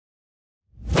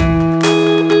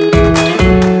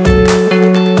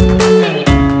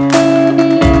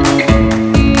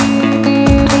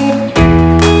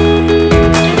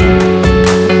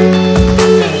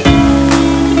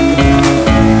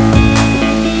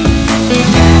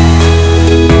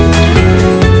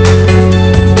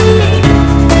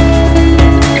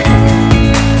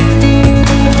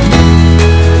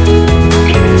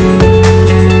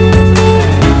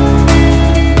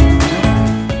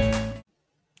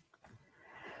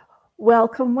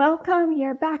Welcome, welcome,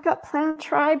 your Backup Plan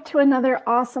Tribe, to another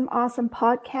awesome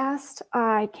podcast.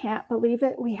 I can't believe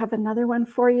it. We have another one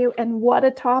for you. And what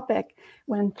a topic.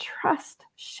 When trust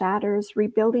shatters,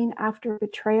 rebuilding after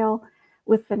betrayal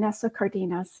with Vanessa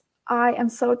Cardenas. I am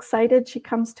so excited. She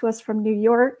comes to us from New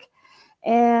York,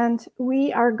 and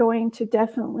we are going to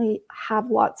definitely have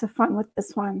lots of fun with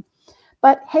this one.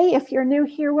 But hey, if you're new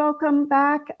here, welcome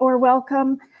back or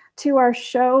welcome to our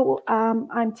show.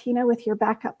 I'm Tina with your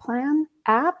Backup Plan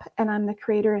app, and I'm the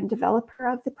creator and developer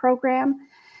of the program.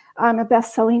 I'm a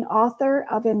best-selling author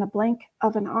of In the Blink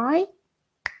of an Eye,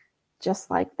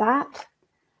 just like that.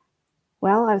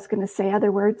 Well, I was going to say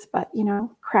other words, but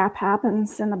crap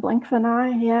happens in the blink of an eye.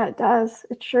 Yeah, it does.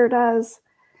 It sure does.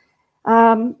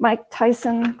 Mike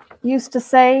Tyson used to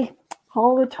say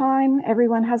all the time,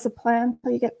 everyone has a plan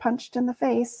until you get punched in the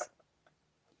face.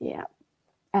 Yeah.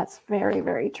 That's very,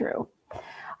 very true.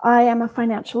 I am a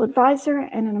financial advisor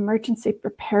and an emergency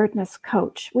preparedness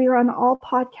coach. We are on all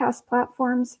podcast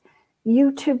platforms: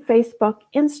 YouTube, Facebook,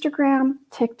 Instagram,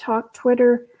 TikTok,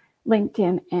 Twitter,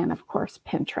 LinkedIn, and of course,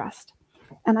 Pinterest.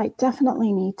 And I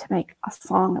definitely need to make a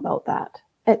song about that.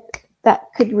 That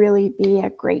could really be a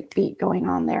great beat going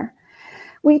on there.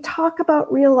 We talk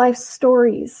about real life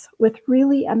stories with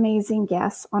really amazing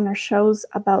guests on our shows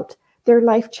about their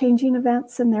life-changing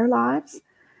events in their lives.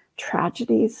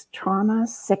 Tragedies, trauma,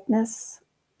 sickness,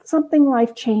 something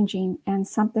life-changing and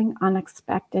something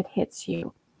unexpected hits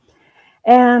you.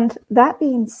 And that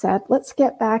being said, let's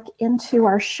get back into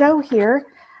our show here.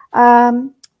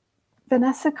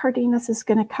 Vanessa Cardenas is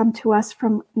going to come to us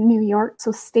from New York,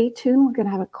 so stay tuned. We're going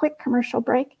to have a quick commercial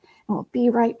break, and we'll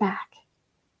be right back.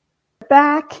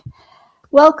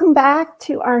 Welcome back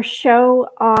to our show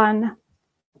on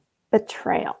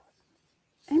betrayal.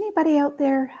 Anybody out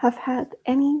there have had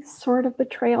any sort of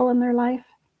betrayal in their life?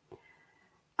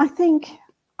 I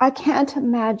can't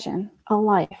imagine a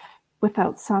life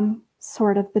without some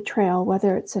sort of betrayal,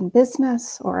 whether it's in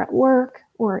business or at work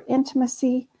or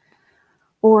intimacy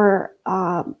or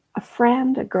a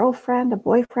friend, a girlfriend, a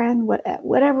boyfriend,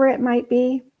 whatever it might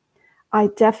be. I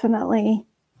definitely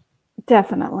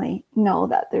know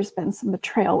that there's been some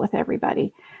betrayal with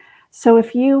everybody. So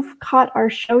if you've caught our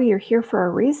show, you're here for a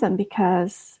reason,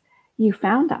 because you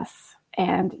found us,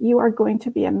 and you are going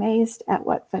to be amazed at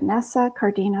what Vanessa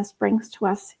Cardenas brings to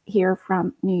us here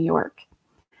from New York.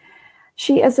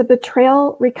 She is a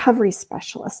betrayal recovery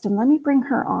specialist, and let me bring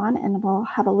her on and we'll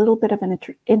have a little bit of an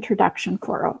introduction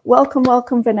for her.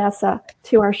 Welcome, Vanessa,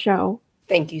 to our show.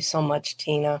 Thank you so much,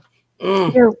 Tina.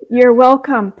 You're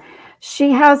welcome.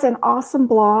 She has an awesome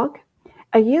blog,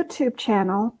 a YouTube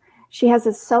channel. She has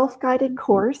a self-guided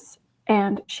course,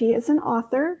 and she is an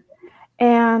author,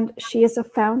 and she is a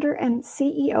founder and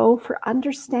CEO for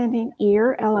Understanding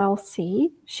Ear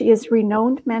LLC. She is a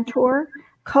renowned mentor,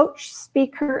 coach,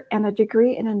 speaker, and a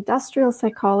degree in industrial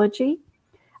psychology.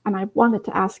 And I wanted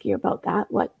to ask you about that.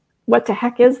 What the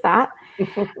heck is that?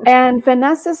 And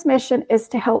Vanessa's mission is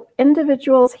to help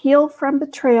individuals heal from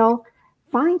betrayal,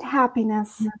 find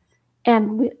happiness,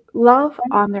 and love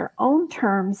on their own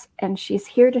terms, and she's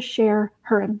here to share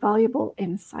her invaluable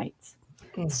insights.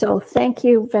 So thank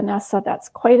you, Vanessa. That's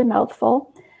quite a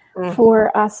mouthful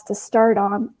for us to start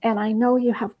on, and I know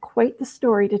you have quite the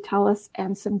story to tell us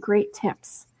and some great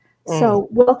tips. So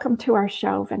welcome to our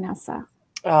show, Vanessa.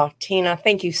 Oh, Tina,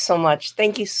 thank you so much.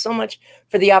 Thank you so much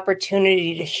for the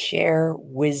opportunity to share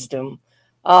wisdom.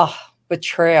 Oh,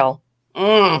 betrayal.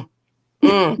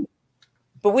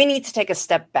 But we need to take a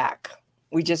step back.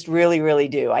 We just really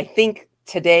do. I think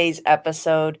today's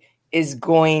episode is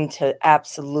going to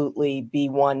absolutely be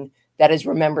one that is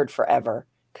remembered forever,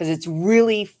 because it's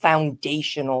really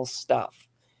foundational stuff.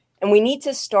 And we need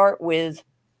to start with,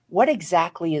 what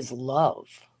exactly is love?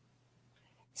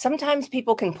 Sometimes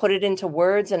people can put it into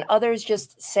words, and others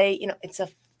just say, it's a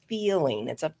feeling.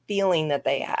 It's a feeling that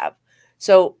they have.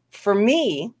 So for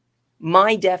me,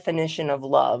 my definition of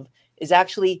love is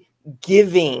actually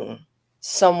giving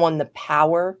someone the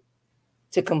power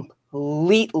to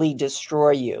completely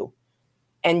destroy you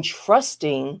and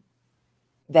trusting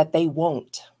that they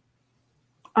won't.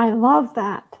 I love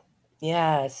that.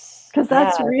 Yes. Because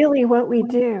that's really what we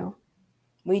do.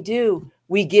 We do.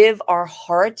 We give our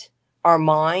heart, our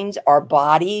minds, our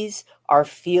bodies, our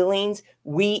feelings.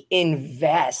 We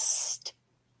invest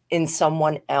in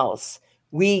someone else.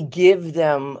 We give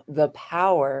them the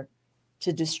power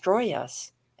to destroy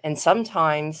us. And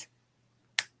sometimes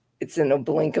it's in a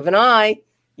blink of an eye.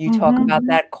 You talk about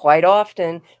that quite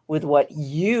often with what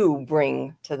you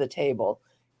bring to the table.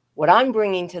 What I'm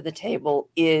bringing to the table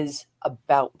is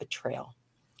about betrayal.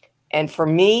 And for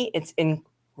me, it's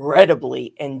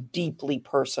incredibly and deeply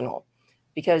personal.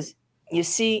 because you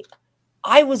see,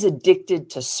 I was addicted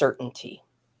to certainty.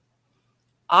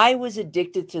 I was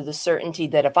addicted to the certainty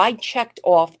that if I checked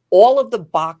off all of the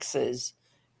boxes,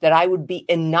 that I would be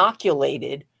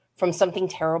inoculated from something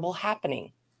terrible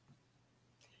happening.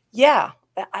 Yeah,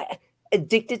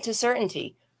 addicted to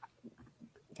certainty.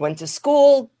 Went to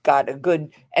school, got a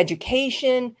good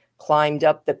education, climbed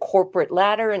up the corporate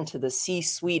ladder into the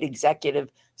C-suite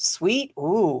executive suite.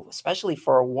 Ooh, especially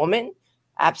for a woman.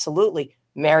 Absolutely.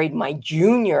 Married my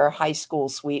junior high school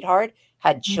sweetheart,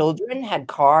 had children, had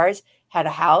cars, had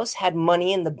a house, had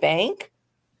money in the bank.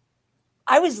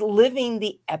 I was living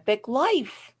the epic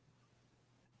life.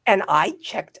 And I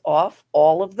checked off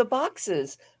all of the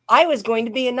boxes. I was going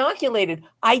to be inoculated.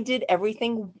 I did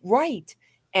everything right.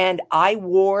 And I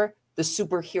wore the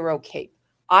superhero cape.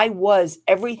 I was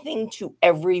everything to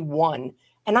everyone.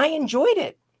 And I enjoyed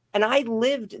it. And I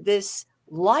lived this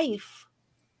life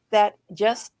that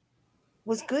just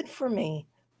was good for me.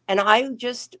 And I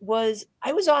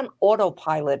was on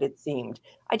autopilot, it seemed.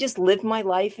 I just lived my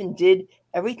life and did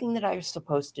everything that I was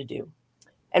supposed to do.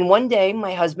 And one day,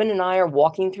 my husband and I are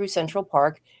walking through Central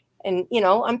Park, and,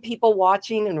 I'm people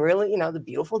watching and really, the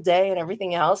beautiful day and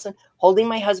everything else, and holding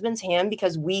my husband's hand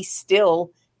because we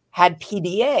still had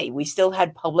PDA. We still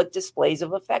had public displays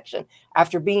of affection.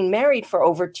 After being married for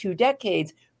over 2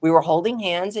 decades, we were holding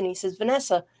hands, and he says,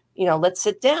 Vanessa, let's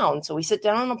sit down. So we sit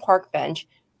down on a park bench,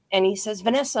 and he says,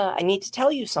 Vanessa, I need to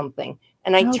tell you something.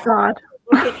 And I turn to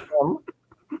look at him,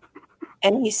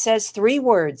 and he says 3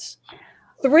 words.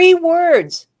 3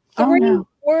 words,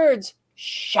 words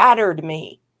shattered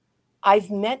me. I've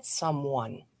met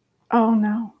someone. Oh,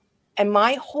 no. And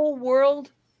my whole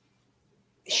world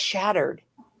shattered.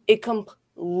 It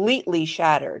completely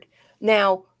shattered.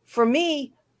 Now, for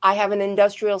me, I have an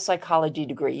industrial psychology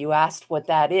degree. You asked what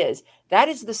that is. That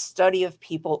is the study of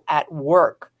people at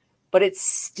work, but it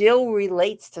still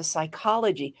relates to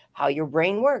psychology, how your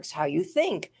brain works, how you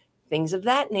think, things of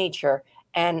that nature.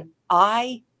 And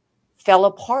I fell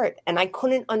apart, and I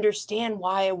couldn't understand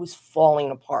why I was falling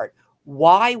apart.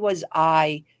 Why was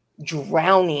I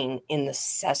drowning in the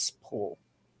cesspool?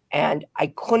 And I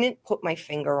couldn't put my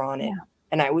finger on it. Yeah.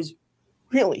 And I was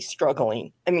really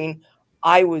struggling. I mean,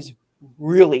 I was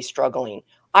really struggling.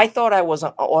 I thought I was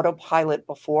an autopilot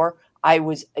before. I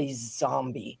was a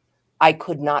zombie. I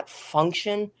could not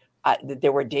function.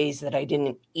 There were days that I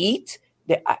didn't eat.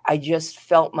 I just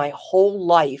felt my whole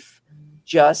life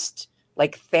just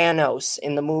like Thanos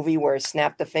in the movie where he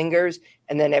snapped the fingers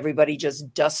and then everybody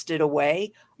just dusted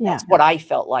away. Yeah. That's what I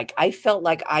felt like. I felt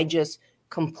like I just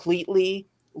completely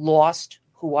lost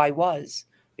who I was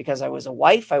because I was a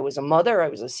wife, I was a mother, I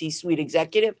was a C-suite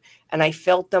executive, and I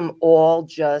felt them all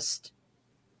just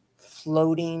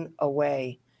floating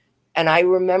away. And I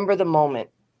remember the moment.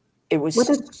 It was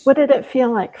What did it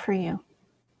feel like for you?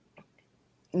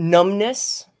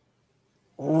 Numbness,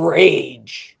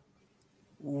 rage,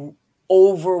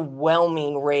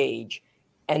 overwhelming rage,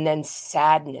 and then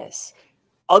sadness.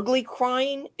 Ugly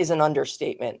crying is an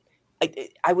understatement.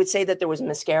 I would say that there was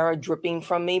mascara dripping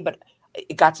from me, but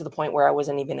it got to the point where I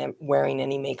wasn't even wearing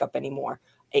any makeup anymore.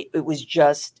 It was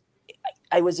just,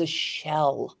 I was a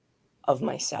shell of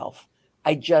myself.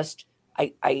 I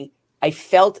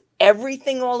felt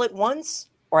everything all at once,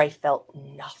 or I felt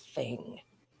nothing.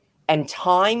 And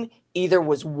time either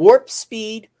was warp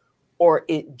speed or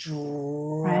it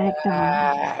dragged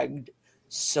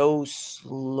so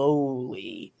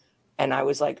slowly. And I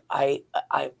was like, I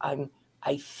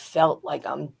felt like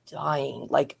I'm dying.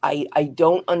 Like I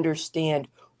don't understand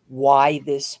why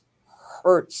this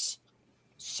hurts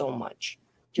so much,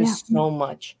 so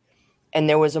much. And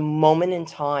there was a moment in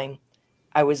time,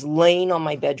 I was laying on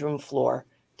my bedroom floor,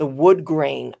 the wood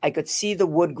grain. I could see the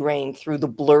wood grain through the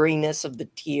blurriness of the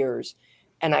tears.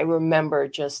 And I remember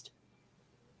just,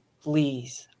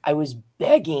 please, I was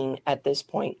begging at this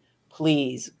point,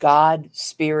 please, God,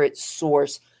 Spirit,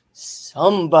 Source,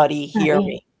 somebody hear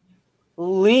me.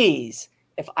 Please,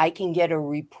 if I can get a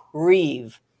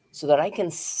reprieve so that I can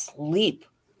sleep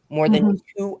more than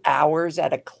 2 hours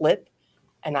at a clip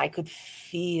and I could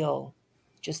feel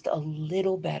just a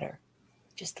little better,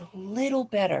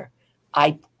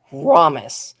 I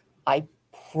promise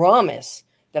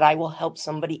that I will help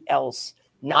somebody else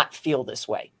not feel this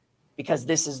way, because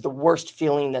this is the worst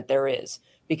feeling that there is,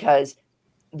 because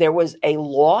there was a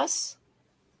loss,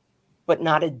 but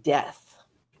not a death.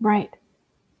 Right.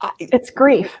 It's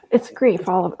grief. It's grief.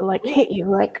 All of it, like, hit you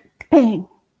like bang.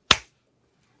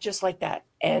 Just like that.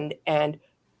 And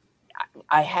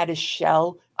I had a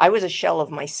shell. I was a shell of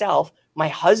myself. My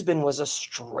husband was a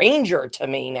stranger to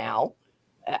me now.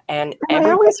 And I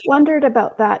always wondered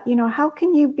about that. How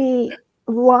can you be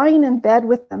lying in bed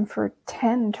with them for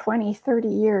 10, 20, 30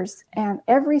 years and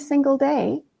every single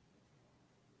day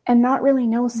and not really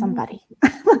know somebody.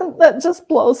 That just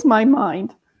blows my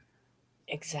mind.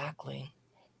 Exactly.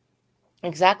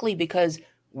 Exactly, because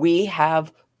we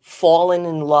have fallen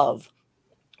in love.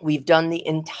 We've done the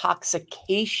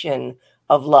intoxication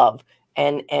of love.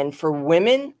 And for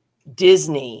women,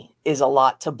 Disney is a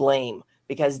lot to blame,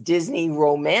 because Disney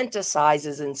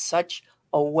romanticizes in such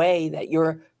a way that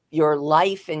your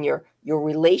life and your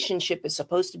relationship is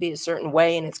supposed to be a certain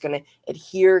way, and it's going to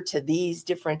adhere to these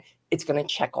different, it's going to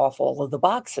check off all of the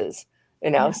boxes,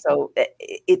 Yeah. so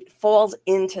it falls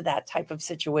into that type of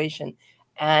situation.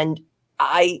 And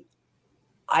I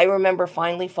remember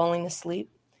finally falling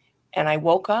asleep, and I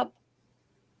woke up,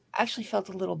 actually felt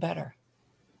a little better.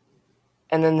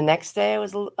 And then the next day I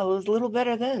was a little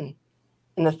better then.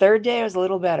 And the third day I was a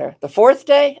little better. The fourth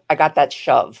day, I got that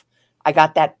shove. I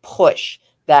got that push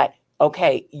that,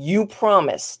 okay, you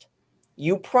promised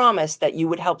that you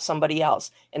would help somebody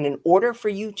else. And in order for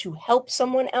you to help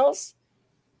someone else,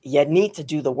 you need to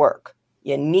do the work.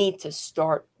 You need to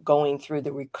start going through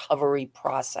the recovery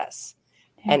process.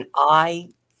 Yeah. And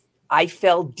I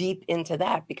fell deep into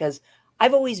that because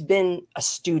I've always been a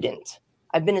student.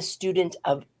 I've been a student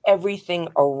of everything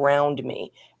around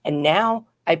me. And now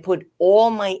I put all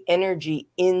my energy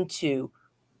into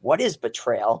what is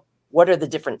betrayal? What are the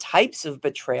different types of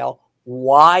betrayal?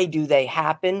 Why do they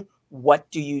happen? What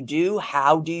do you do?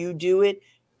 How do you do it?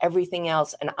 Everything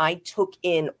else. And I took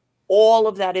in all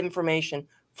of that information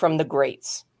from the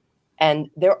greats. And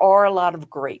there are a lot of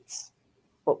greats.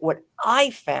 But what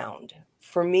I found,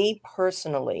 for me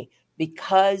personally,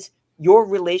 because your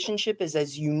relationship is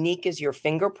as unique as your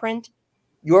fingerprint,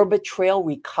 your betrayal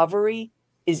recovery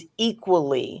is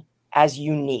equally as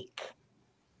unique.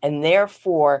 And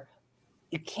therefore,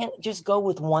 you can't just go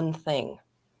with one thing.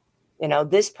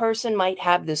 This person might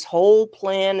have this whole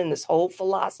plan and this whole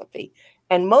philosophy,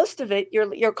 and most of it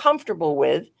you're comfortable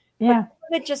with, Yeah.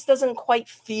 but it just doesn't quite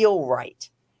feel right.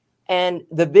 And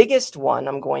the biggest one,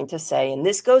 I'm going to say, and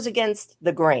this goes against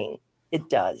the grain, it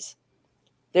does.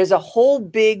 There's a whole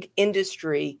big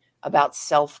industry about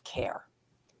self-care.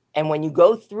 And when you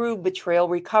go through betrayal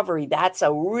recovery, that's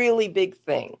a really big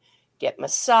thing. Get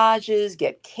massages,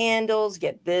 get candles,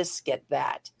 get this, get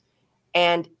that.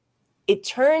 And it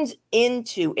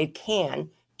can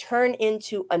turn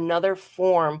into another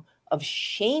form of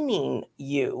shaming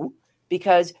you,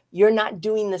 because you're not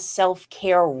doing the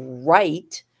self-care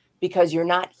right, because you're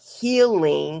not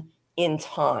healing in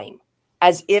time,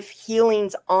 as if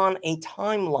healing's on a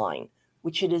timeline,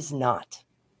 which it is not.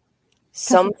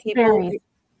 Some people,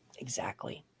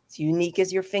 exactly, it's unique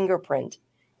as your fingerprint.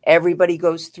 Everybody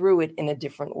goes through it in a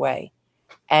different way.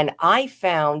 And I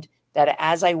found that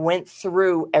as I went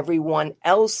through everyone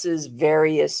else's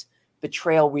various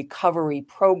betrayal recovery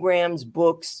programs,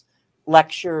 books,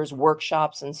 lectures,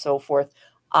 workshops, and so forth,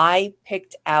 I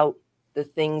picked out the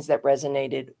things that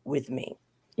resonated with me,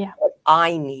 what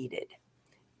I needed.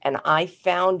 And I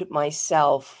found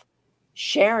myself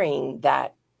sharing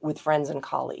that with friends and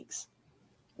colleagues,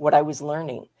 what I was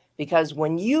learning. Because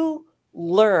when you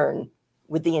learn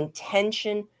with the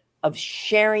intention of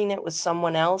sharing it with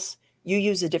someone else, you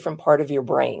use a different part of your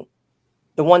brain,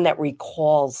 the one that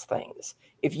recalls things.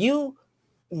 If you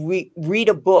read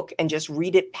a book and just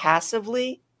read it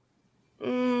passively,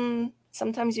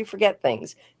 sometimes you forget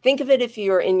things. Think of it if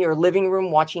you're in your living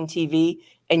room watching TV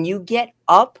and you get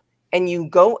up and you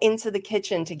go into the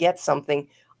kitchen to get something.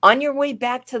 On your way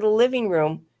back to the living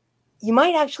room, you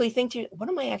might actually think to, what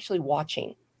am I actually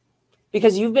watching?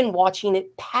 Because you've been watching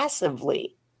it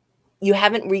passively. You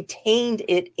haven't retained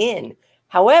it in.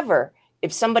 However,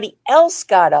 if somebody else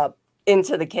got up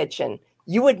into the kitchen,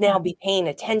 you would now be paying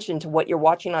attention to what you're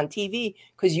watching on TV,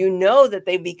 because you know that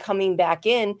they'd be coming back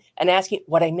in and asking,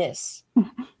 what I miss.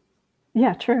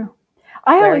 Yeah, true.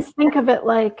 I always think of it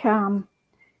like, I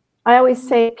always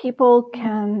say people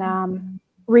can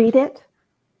read it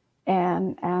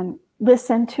and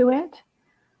listen to it,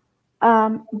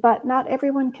 but not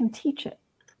everyone can teach it.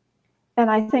 And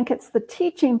I think it's the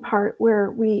teaching part where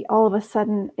we all of a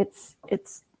sudden it's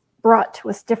brought to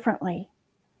us differently.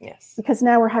 Yes. Because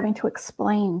now we're having to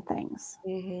explain things.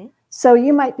 Mm-hmm. So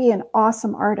you might be an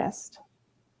awesome artist,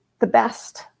 the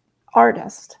best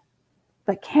artist,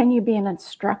 but can you be an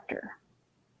instructor?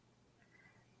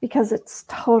 Because it's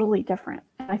totally different.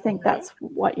 And I think that's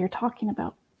what you're talking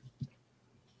about.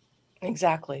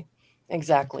 Exactly.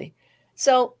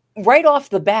 So right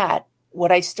off the bat,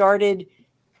 what I started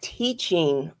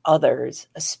teaching others,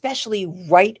 especially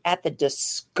right at the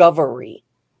discovery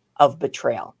of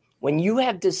betrayal, when you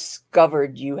have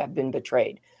discovered you have been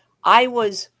betrayed, I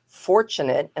was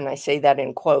fortunate, and I say that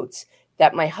in quotes,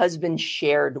 that my husband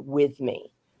shared with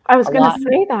me I was a going to lot.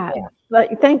 say that. Yeah.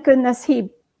 Like, thank goodness he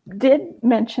did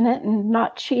mention it and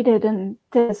not cheated and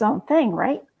did his own thing,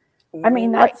 right? I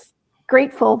mean, Right. that's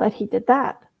grateful that he did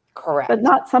that, Correct. but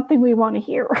not something we want to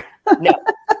hear. No,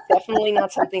 definitely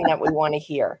not something that we want to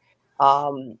hear.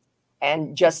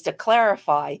 And just to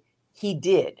clarify, he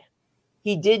did.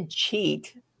 He did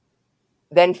cheat,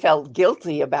 then felt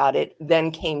guilty about it,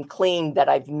 then came clean that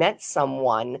I've met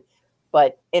someone.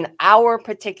 But in our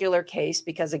particular case,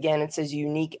 because again, it's as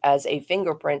unique as a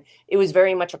fingerprint, it was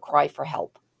very much a cry for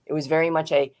help. It was very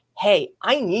much a, hey,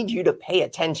 I need you to pay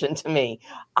attention to me.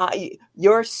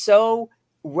 You're so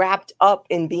wrapped up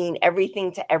in being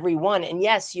everything to everyone. And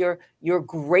yes, you're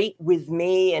great with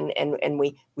me and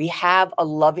we have a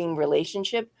loving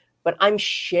relationship, but I'm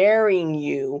sharing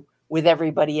you with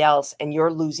everybody else and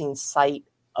you're losing sight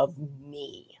of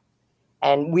me.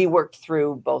 And we worked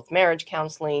through both marriage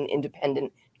counseling,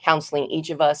 independent counseling, each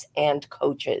of us, and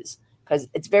coaches, because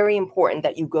it's very important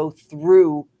that you go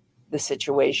through the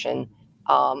situation.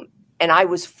 And I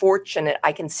was fortunate,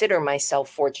 I consider myself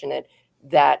fortunate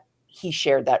that he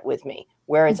shared that with me,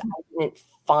 whereas I didn't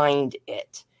find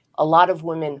it. A lot of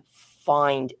women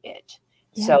find it.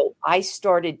 Yeah. So I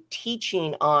started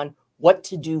teaching on what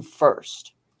to do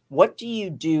first. What do you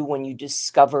do when you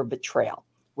discover betrayal?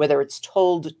 Whether it's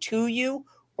told to you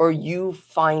or you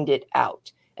find it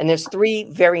out. And there's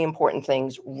 3 very important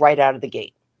things right out of the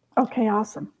gate. Okay,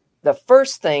 awesome. The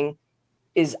first thing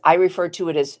is I refer to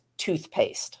it as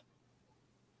toothpaste.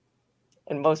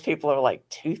 And most people are like,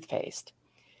 toothpaste.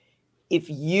 If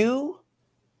you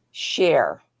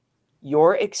share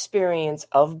your experience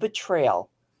of betrayal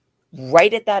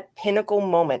right at that pinnacle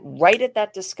moment, right at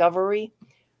that discovery,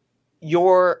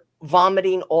 you're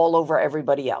vomiting all over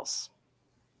everybody else.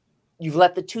 You've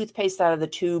let the toothpaste out of the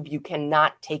tube. You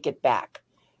cannot take it back.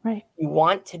 Right. You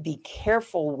want to be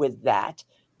careful with that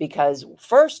because,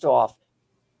 first off,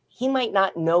 he might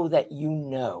not know that you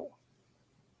know.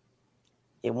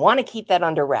 You want to keep that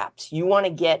under wraps. You want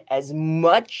to get as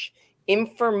much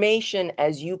information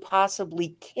as you possibly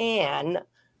can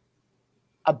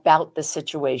about the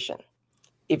situation.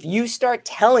 If you start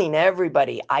telling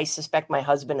everybody, I suspect my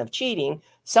husband of cheating,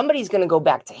 somebody's going to go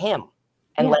back to him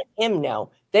and let him know.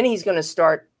 Then he's going to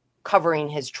start covering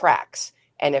his tracks.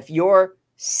 And if you're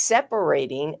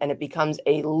separating and it becomes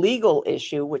a legal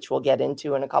issue, which we'll get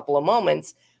into in a couple of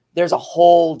moments, there's a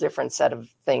whole different set of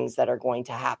things that are going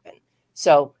to happen.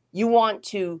 So you want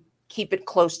to keep it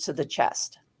close to the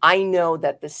chest. I know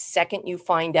that the second you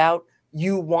find out,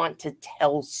 you want to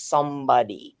tell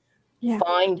somebody. Yeah.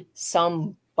 Find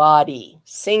somebody,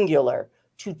 singular,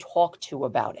 to talk to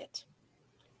about it.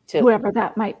 Whoever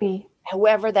that might be.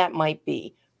 Whoever that might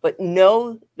be. But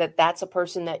know that that's a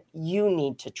person that you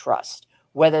need to trust,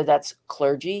 whether that's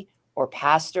clergy or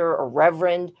pastor or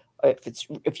reverend, or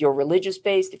if you're religious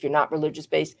based, if you're not religious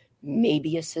based,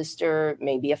 maybe a sister,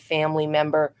 maybe a family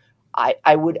member.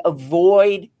 I would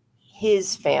avoid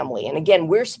his family. And again,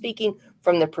 we're speaking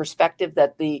from the perspective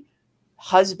that the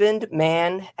husband,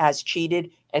 man, has cheated,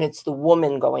 and it's the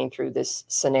woman going through this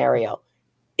scenario.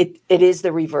 It is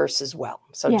the reverse as well.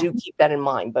 So do keep that in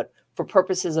mind. But for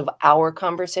purposes of our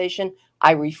conversation,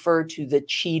 I refer to the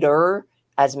cheater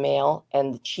as male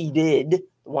and the cheated, the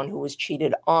one who was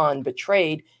cheated on,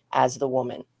 betrayed, as the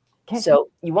woman. Okay. So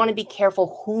you want to be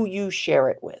careful who you share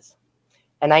it with.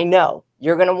 And I know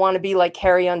you're going to want to be like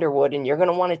Carrie Underwood, and you're going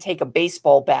to want to take a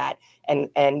baseball bat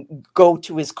and go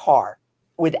to his car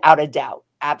without a doubt.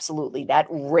 Absolutely. That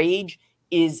rage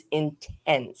is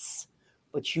intense,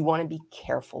 but you want to be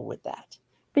careful with that.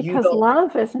 Because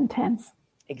love is intense.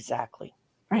 Exactly.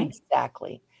 Right.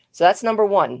 Exactly. So that's number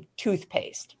 1,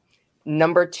 toothpaste.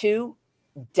 Number 2,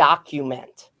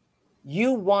 document.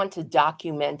 You want to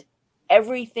document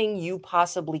everything you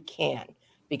possibly can,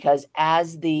 because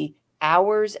as the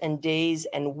hours and days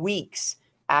and weeks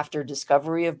after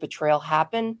discovery of betrayal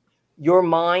happen, your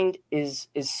mind is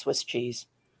Swiss cheese.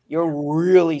 You're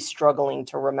really struggling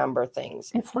to remember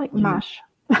things. It's like mush.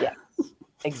 Yes,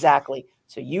 exactly.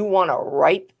 So you want to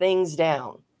write things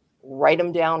down. Write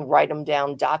them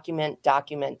down, document.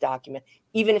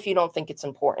 Even if you don't think it's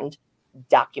important,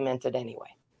 document it anyway,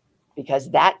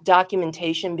 because that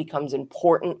documentation becomes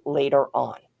important later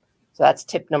on. So that's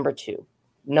tip number 2.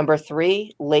 Number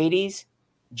 3, ladies,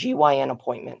 GYN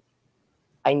appointment.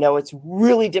 I know it's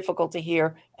really difficult to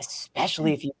hear,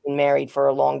 especially if you've been married for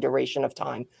a long duration of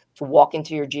time, to walk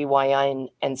into your GYN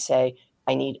and say,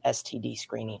 I need STD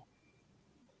screening.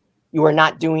 You are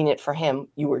not doing it for him.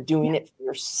 You are doing it for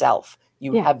yourself.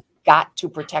 You have got to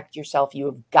protect yourself. You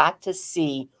have got to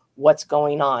see what's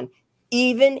going on.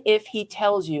 Even if he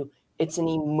tells you it's an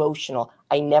emotional,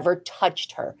 I never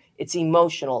touched her, it's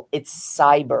emotional, it's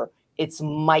cyber, it's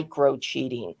micro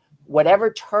cheating,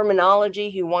 whatever terminology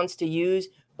he wants to use,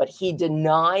 but he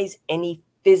denies any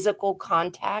physical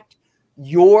contact,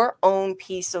 your own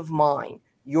peace of mind,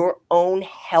 your own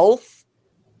health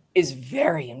is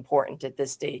very important at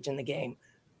this stage in the game.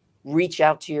 Reach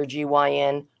out to your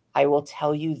GYN. I will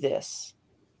tell you this.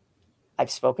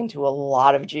 I've spoken to a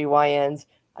lot of GYNs.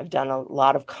 I've done a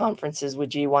lot of conferences with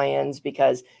GYNs,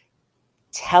 because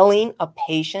telling a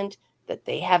patient that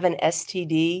they have an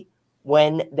STD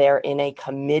when they're in a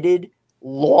committed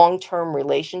long-term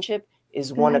relationship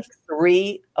is one of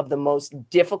 3 of the most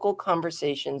difficult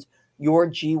conversations your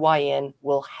GYN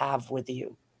will have with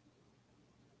you.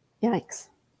 Yikes.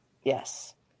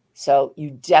 Yes. So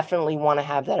you definitely want to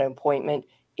have that appointment.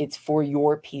 It's for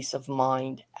your peace of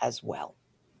mind as well.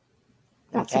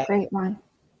 That's a great one.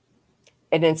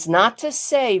 And it's not to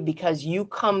say because you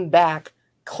come back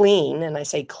clean, and I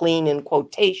say clean in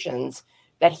quotations,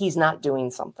 that he's not doing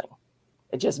something.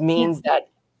 It just means that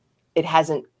it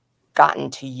hasn't gotten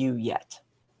to you yet.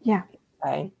 Yeah.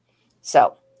 Okay.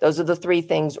 So those are the 3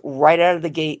 things right out of the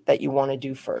gate that you want to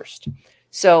do first.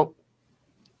 So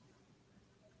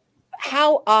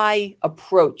how I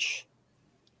approach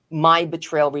my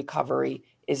betrayal recovery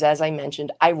is, as I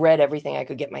mentioned, I read everything I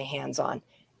could get my hands on.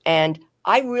 And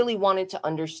I really wanted to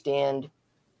understand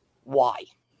why.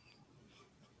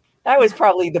 That was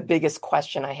probably the biggest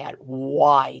question I had.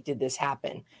 Why did this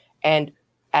happen? And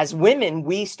as women,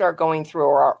 we start going through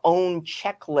our own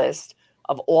checklist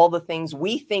of all the things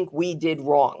we think we did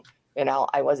wrong.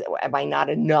 Am I not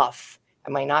enough?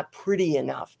 Am I not pretty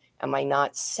enough? Am I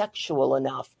not sexual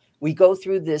enough? We go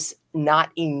through this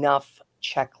not enough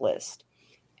checklist.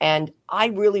 And I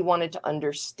really wanted to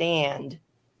understand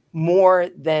more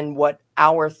than what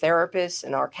our therapists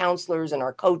and our counselors and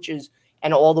our coaches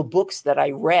and all the books that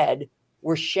I read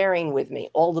were sharing with me,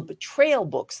 all the betrayal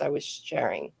books I was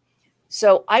sharing.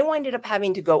 So I ended up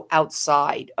having to go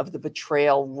outside of the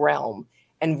betrayal realm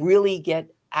and really get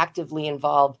actively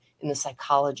involved in the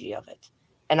psychology of it.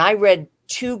 And I read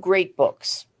 2 great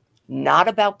books, not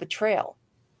about betrayal.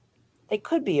 They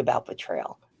could be about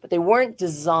betrayal, but they weren't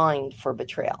designed for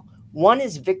betrayal. One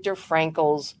is Viktor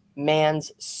Frankl's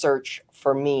Man's Search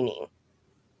for Meaning.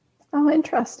 Oh,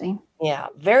 interesting. Yeah,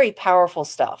 very powerful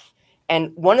stuff.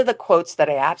 And one of the quotes that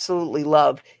I absolutely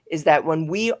love is that when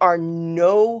we are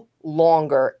no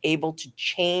longer able to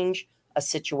change a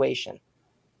situation,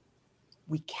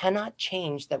 we cannot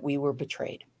change that we were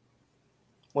betrayed.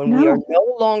 When we are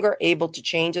no longer able to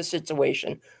change a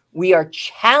situation, we are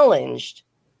challenged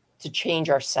to change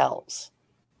ourselves.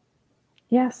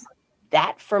 Yes.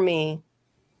 That for me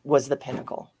was the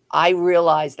pinnacle. I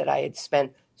realized that I had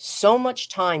spent so much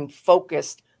time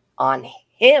focused on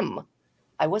him.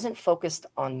 I wasn't focused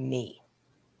on me.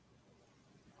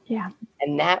 Yeah.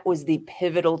 And that was the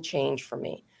pivotal change for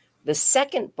me. The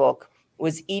second book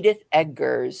was Edith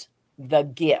Edgar's The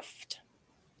Gift.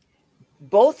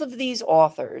 Both of these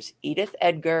authors, Edith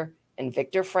Edgar and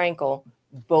Viktor Frankl,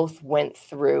 both went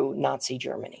through Nazi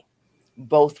Germany.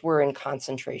 Both were in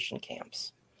concentration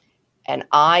camps. And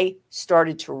I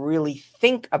started to really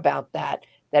think about that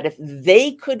if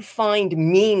they could find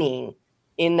meaning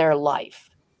in their life,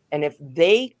 and if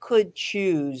they could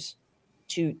choose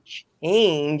to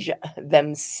change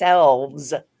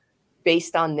themselves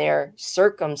based on their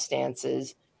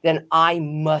circumstances, then I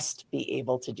must be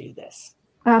able to do this.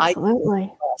 Absolutely.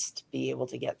 I must be able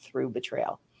to get through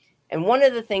betrayal. And one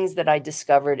of the things that I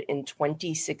discovered in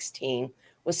 2016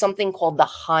 was something called the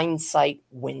hindsight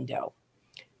window.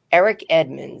 Eric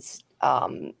Edmonds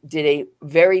did a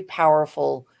very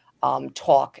powerful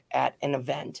talk at an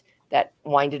event that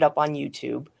winded up on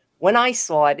YouTube. When I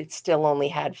saw it, it still only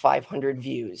had 500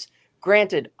 views.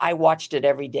 Granted, I watched it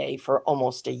every day for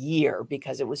almost a year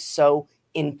because it was so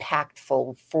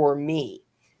impactful for me.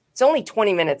 It's only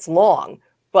 20 minutes long,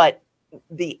 but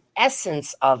the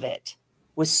essence of it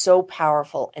was so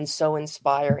powerful and so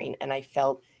inspiring. And I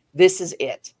felt this is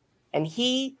it. And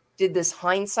he did this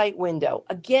hindsight window,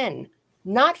 again,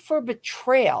 not for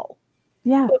betrayal.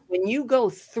 Yeah. But when you go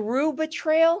through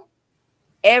betrayal,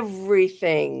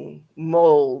 everything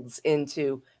molds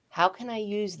into, how can I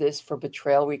use this for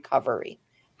betrayal recovery?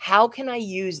 How can I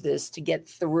use this to get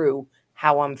through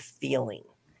how I'm feeling?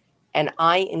 And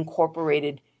I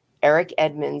incorporated Eric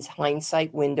Edmonds'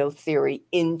 hindsight window theory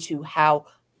into how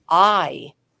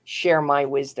I share my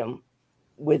wisdom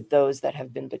with those that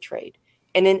have been betrayed.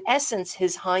 And in essence,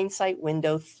 his hindsight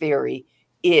window theory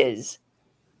is,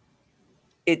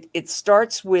 it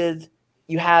starts with,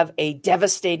 you have a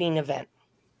devastating event.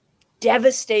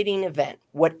 devastating event,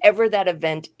 whatever that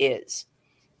event is.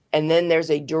 And then there's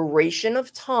a duration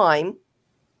of time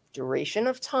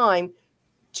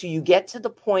till you get to the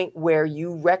point where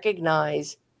you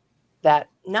recognize that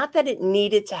not that it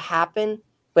needed to happen,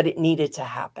 but it needed to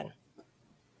happen.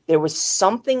 There was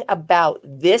something about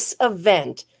this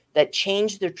event that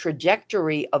changed the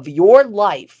trajectory of your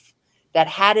life that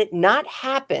had it not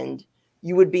happened,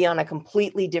 you would be on a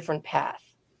completely different path.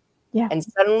 Yeah. And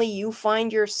suddenly you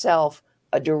find yourself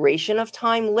a duration of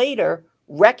time later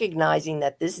recognizing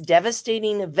that this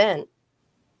devastating event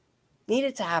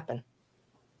needed to happen.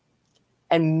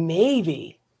 And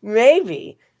maybe,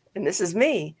 and this is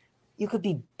me, you could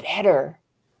be better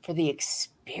for the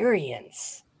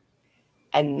experience.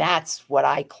 And that's what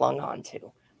I clung on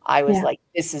to. I was like,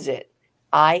 this is it.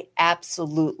 I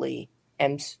absolutely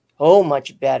am so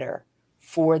much better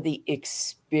for the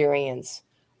experience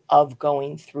of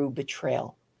going through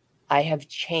betrayal. I have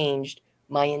changed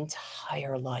my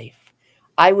entire life.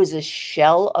 I was a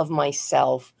shell of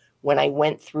myself when I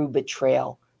went through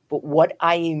betrayal, but what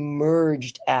I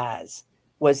emerged as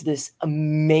was this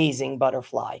amazing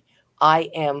butterfly. I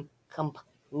am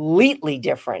completely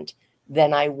different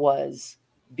than I was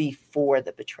before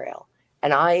the betrayal.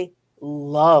 And I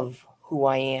love who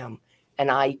I am. And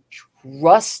I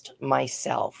trust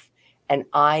myself. And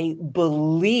I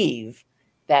believe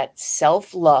that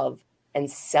self-love and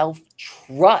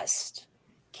self-trust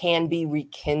can be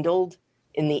rekindled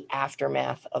in the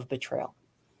aftermath of betrayal.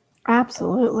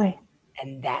 Absolutely.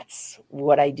 And that's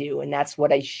what I do. And that's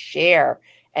what I share.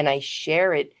 And I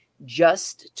share it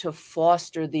just to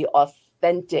foster the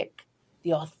authentic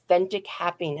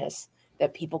happiness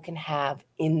that people can have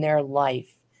in their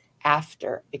life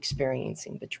after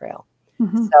experiencing betrayal.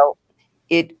 Mm-hmm. So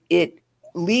it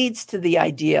leads to the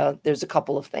idea, there's a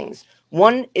couple of things.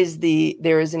 One is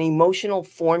there is an emotional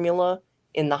formula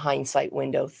in the hindsight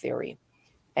window theory.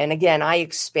 And again, I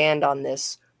expand on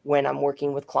this when I'm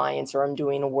working with clients or I'm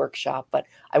doing a workshop, but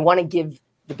I want to give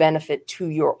the benefit to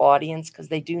your audience because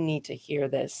they do need to hear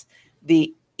this.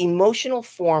 The emotional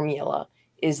formula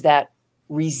is that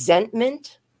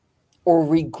resentment or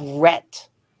regret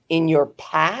in your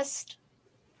past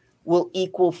will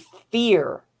equal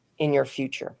fear in your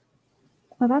future.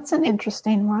 Well, that's an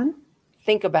interesting one.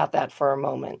 Think about that for a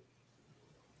moment.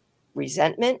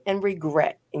 Resentment and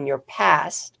regret in your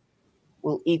past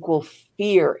will equal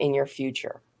fear in your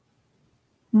future.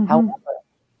 Mm-hmm. However,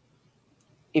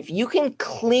 if you can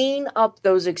clean up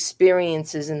those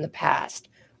experiences in the past,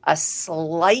 a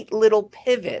slight little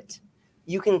pivot,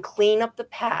 you can clean up the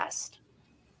past,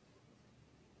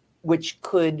 which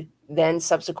could then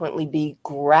subsequently be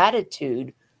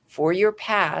gratitude for your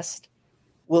past,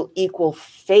 will equal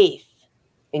faith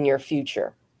in your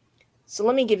future. So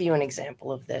let me give you an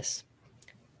example of this.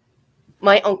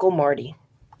 My Uncle Marty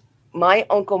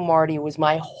was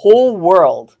my whole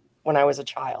world when I was a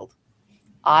child.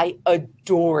 I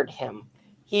adored him.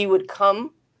 He would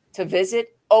come to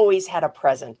visit, always had a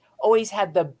present, always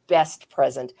had the best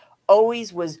present,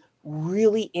 always was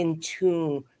really in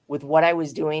tune with what I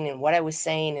was doing and what I was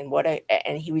saying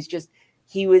and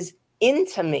he was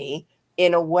into me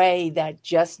in a way that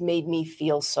just made me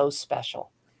feel so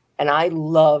special. And I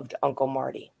loved Uncle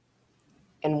Marty.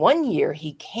 And one year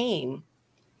he came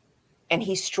and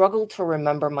he struggled to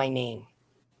remember my name.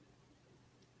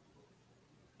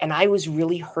 And I was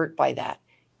really hurt by that.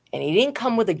 And he didn't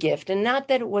come with a gift. And not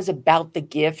that it was about the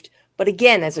gift, but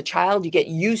again, as a child, you get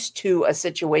used to a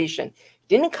situation.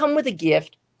 Didn't come with a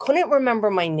gift, couldn't remember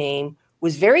my name,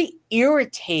 was very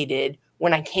irritated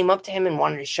when I came up to him and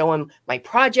wanted to show him my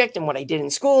project and what I did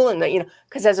in school. And,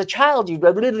 because as a child, you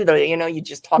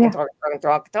just talk and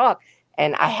talk.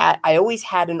 And I always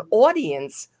had an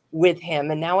audience with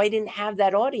him. And now I didn't have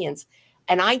that audience.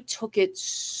 And I took it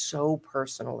so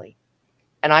personally.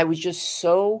 And I was just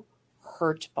so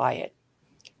hurt by it.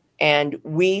 And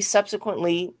we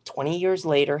subsequently, 20 years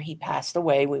later, he passed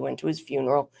away. We went to his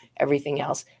funeral, everything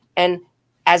else. And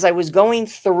as I was going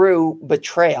through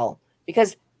betrayal,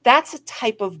 because that's a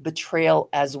type of betrayal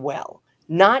as well,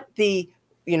 not the,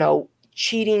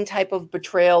 cheating type of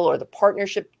betrayal or the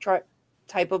partnership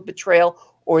type of betrayal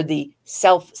or the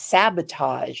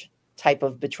self-sabotage type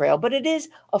of betrayal, but it is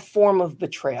a form of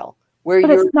betrayal where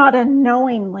But it's not a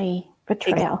knowingly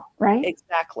betrayal, right?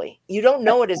 Exactly. You don't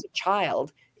know it as a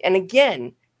child. And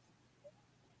again,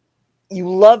 you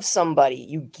love somebody,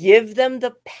 you give them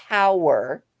the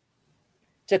power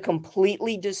to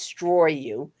completely destroy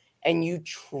you, and you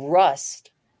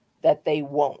trust that they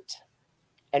won't.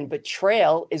 And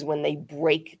betrayal is when they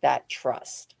break that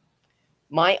trust.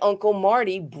 My Uncle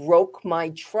Marty broke my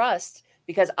trust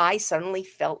because I suddenly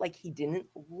felt like he didn't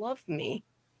love me.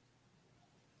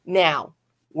 Now,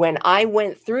 when I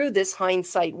went through this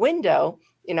hindsight window,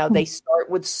 they start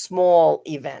with small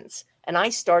events. And I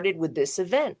started with this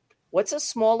event. What's a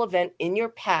small event in your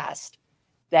past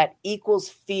that equals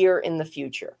fear in the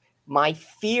future? My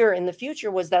fear in the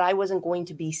future was that I wasn't going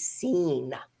to be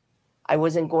seen. I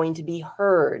wasn't going to be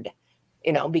heard,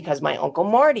 because my Uncle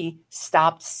Marty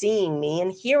stopped seeing me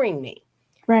and hearing me.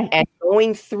 Right. And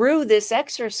going through this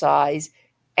exercise,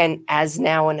 and as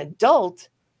now an adult,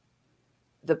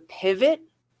 the pivot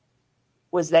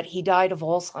was that he died of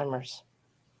Alzheimer's.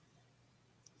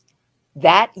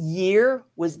 That year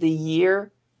was the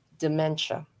year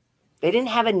dementia. They didn't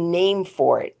have a name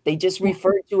for it. They just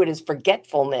referred to it as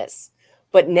forgetfulness.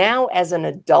 But now as an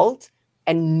adult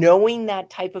and knowing that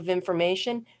type of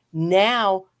information,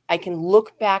 now I can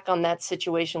look back on that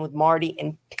situation with Marty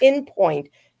and pinpoint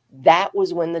that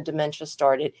was when the dementia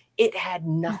started. It had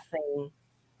nothing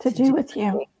to do with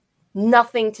you. Me.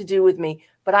 Nothing to do with me.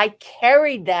 But I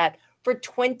carried that for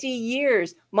 20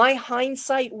 years. My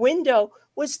hindsight window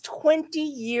was 20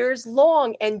 years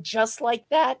long. And just like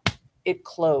that, it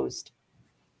closed.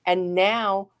 And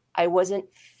now I wasn't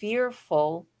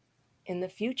fearful in the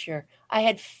future. I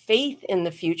had faith in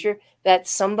the future that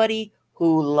somebody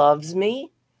who loves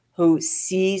me, who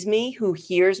sees me, who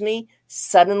hears me,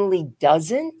 suddenly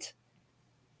doesn't.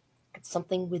 It's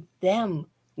something with them,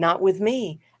 not with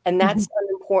me. And that's an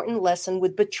important lesson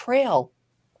with betrayal.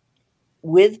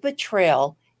 With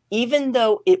betrayal, even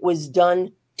though it was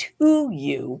done to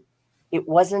you, it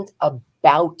wasn't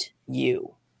about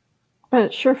you. But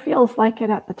it sure feels like it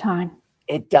at the time.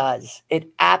 It does. It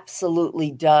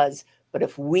absolutely does. But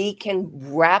if we can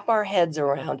wrap our heads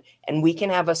around and we can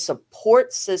have a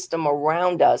support system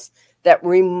around us that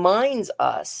reminds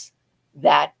us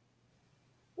that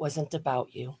wasn't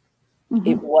about you.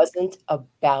 It wasn't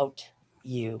about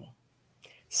you.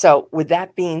 So with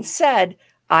that being said,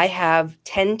 I have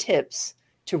 10 tips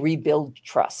to rebuild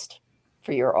trust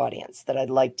for your audience that I'd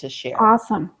like to share.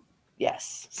 Awesome.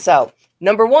 Yes. So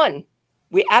number one,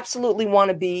 we absolutely want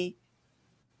to be,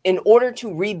 in order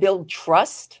to rebuild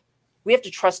trust, we have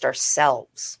to trust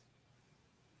ourselves.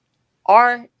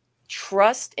 Our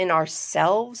trust in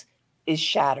ourselves is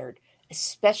shattered,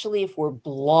 especially if we're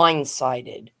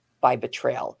blindsided by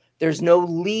betrayal. There's no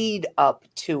lead up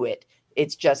to it.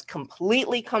 It's just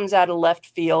completely comes out of left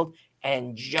field.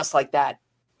 And just like that,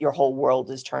 your whole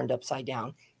world is turned upside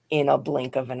down in a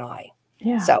blink of an eye.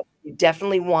 Yeah. So you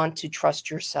definitely want to trust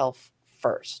yourself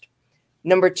first.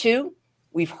 Number two,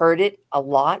 we've heard it a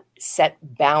lot, set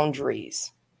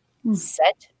boundaries.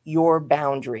 Set your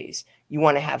boundaries. You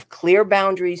want to have clear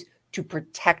boundaries to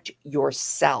protect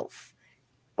yourself.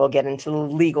 We'll get into the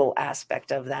legal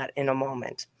aspect of that in a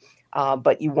moment.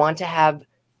 But you want to have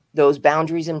those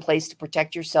boundaries in place to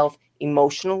protect yourself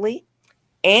emotionally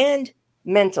and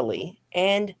mentally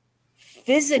and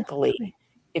physically,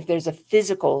 if there's a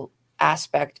physical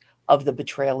aspect of the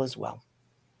betrayal as well.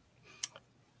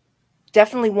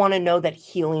 Definitely want to know that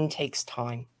healing takes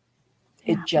time.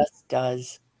 It just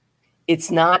does.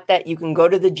 It's not that you can go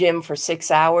to the gym for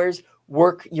 6 hours,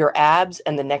 work your abs,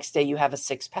 and the next day you have a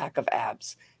 6-pack of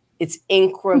abs. It's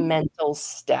incremental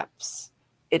steps.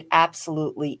 It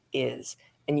absolutely is.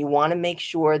 And you want to make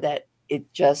sure that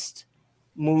it just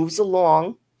moves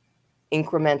along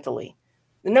incrementally.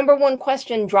 The number one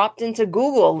question dropped into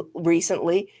Google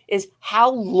recently is, how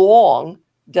long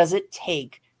does it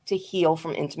take to heal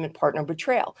from intimate partner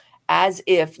betrayal? As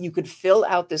if you could fill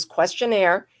out this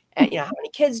questionnaire and, how many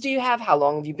kids do you have? How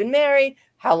long have you been married?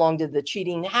 How long did the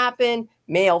cheating happen?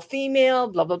 Male, female,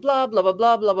 blah, blah, blah, blah, blah,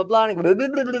 blah, blah,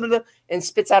 blah, blah, and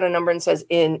spits out a number and says,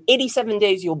 in 87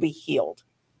 days, you'll be healed.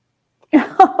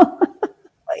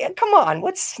 Come on,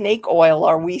 what snake oil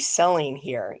are we selling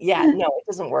here? Yeah, no, it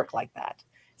doesn't work like that.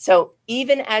 So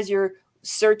even as you're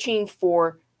searching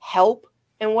for help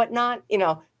and whatnot,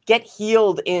 get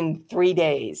healed in 3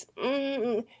 days.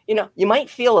 You might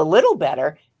feel a little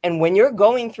better. And when you're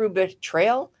going through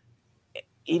betrayal,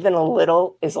 even a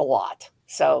little is a lot.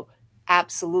 So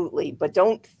absolutely. But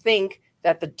don't think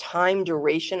that the time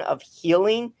duration of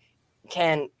healing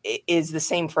is the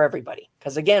same for everybody.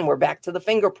 Because again, we're back to the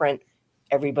fingerprint.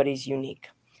 Everybody's unique.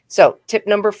 So tip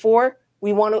number 4,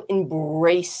 we want to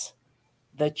embrace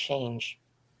the change.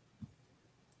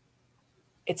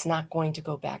 It's not going to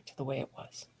go back to the way it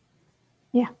was.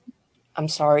 Yeah. I'm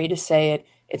sorry to say it.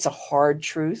 It's a hard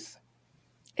truth.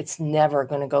 It's never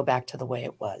going to go back to the way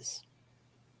it was.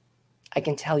 I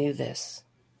can tell you this.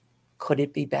 Could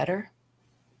it be better?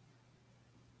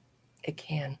 It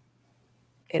can.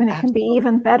 And it can be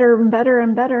even better and better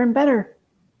and better and better.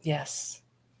 Yes.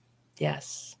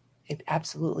 Yes, it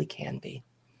absolutely can be.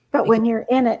 But Because when you're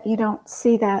in it, you don't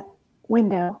see that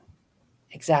window.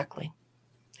 exactly.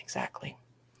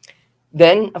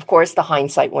 Then, of course, the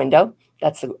hindsight window.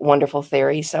 That's a wonderful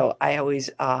theory. So I always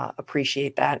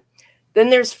appreciate that. Then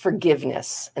there's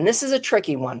forgiveness. And this is a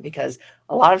tricky one because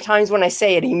a lot of times when I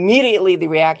say it, immediately the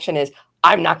reaction is,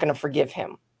 I'm not going to forgive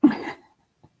him.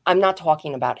 I'm not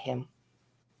talking about him.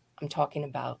 I'm talking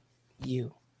about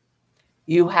you.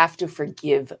 You have to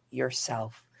forgive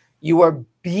yourself. You are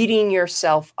beating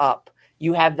yourself up.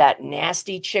 You have that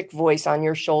nasty chick voice on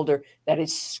your shoulder that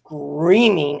is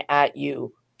screaming at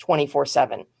you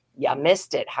 24/7. You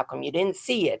missed it. How come you didn't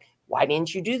see it? Why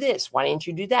didn't you do this? Why didn't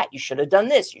you do that? You should have done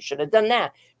this. You should have done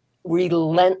that.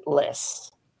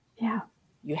 Relentless. Yeah.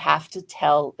 You have to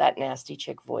tell that nasty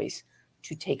chick voice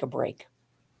to take a break.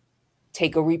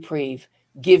 Take a reprieve.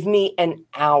 Give me an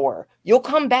hour. You'll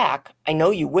come back. I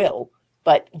know you will,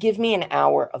 but give me an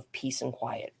hour of peace and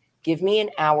quiet. Give me an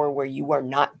hour where you are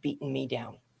not beating me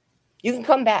down. You can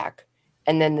come back.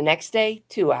 And then the next day,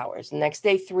 2 hours. The next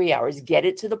day, 3 hours. Get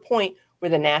it to the point where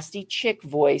the nasty chick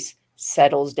voice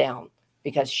settles down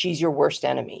because she's your worst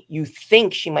enemy. You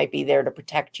think she might be there to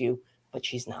protect you, but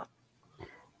she's not.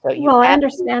 So I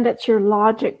understand it's your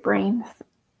logic brain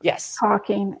yes,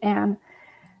 talking, and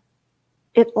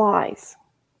it lies.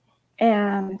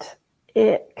 And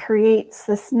it creates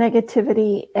this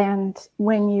negativity. And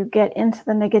when you get into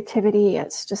the negativity,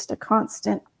 it's just a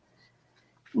constant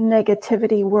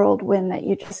negativity whirlwind that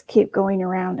you just keep going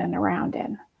around and around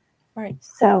in. right.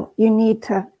 So you need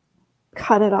to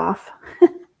cut it off.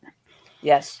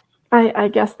 Yes. I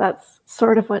guess that's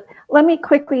sort of what. Let me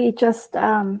quickly just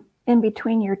in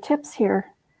between your tips here.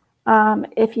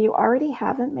 If you already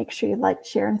haven't, make sure you like,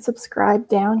 share, and subscribe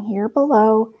down here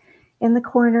below in the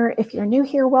corner. If you're new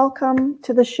here, welcome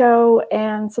to the show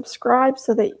and subscribe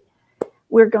so that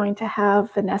we're going to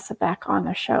have Vanessa back on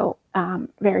the show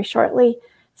very shortly.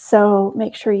 So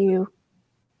make sure you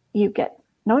get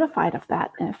notified of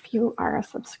that if you are a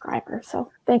subscriber.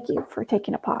 So thank you for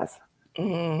taking a pause.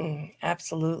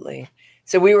 Absolutely.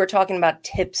 So we were talking about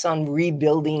tips on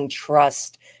rebuilding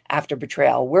trust after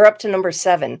betrayal. We're up to number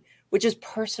 7, which is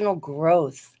personal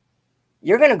growth.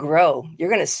 You're going to grow. You're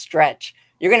going to stretch.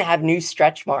 You're going to have new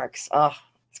stretch marks. Oh,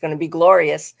 it's going to be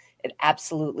glorious. It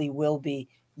absolutely will be.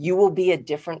 You will be a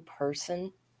different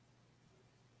person.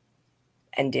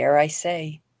 And dare I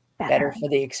say, better for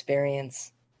the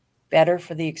experience. Better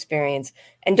for the experience.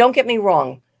 And don't get me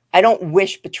wrong. I don't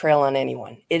wish betrayal on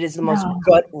anyone. It is the most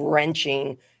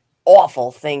gut-wrenching,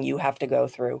 awful thing you have to go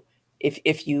through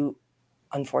if you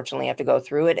unfortunately have to go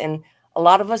through it. And a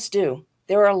lot of us do.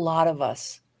 There are a lot of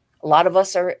us. A lot of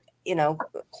us are,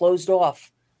 closed off.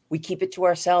 We keep it to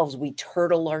ourselves. We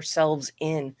turtle ourselves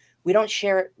in. We don't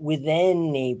share it with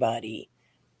anybody.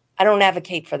 I don't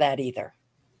advocate for that either.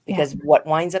 Because what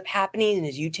winds up happening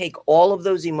is you take all of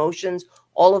those emotions,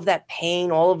 all of that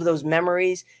pain, all of those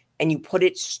memories, and you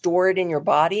store it in your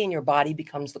body, and your body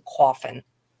becomes the coffin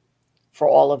for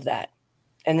all of that.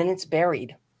 And then it's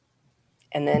buried.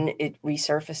 And then it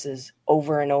resurfaces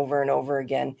over and over and over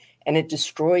again, and it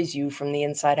destroys you from the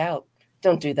inside out.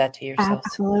 Don't do that to yourself.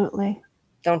 Absolutely.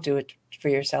 Don't do it for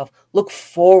yourself. Look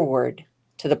forward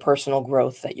to the personal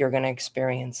growth that you're going to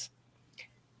experience.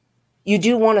 You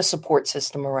do want a support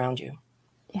system around you.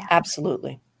 Yeah.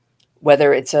 Absolutely.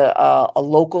 Whether it's a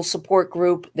local support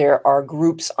group, there are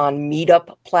groups on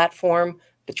Meetup platform,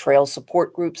 betrayal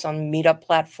support groups on Meetup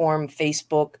platform,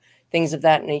 Facebook, things of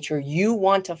that nature. You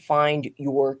want to find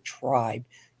your tribe.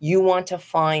 You want to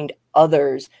find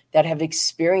others that have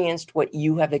experienced what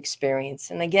you have experienced.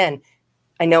 And again,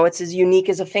 I know it's as unique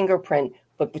as a fingerprint,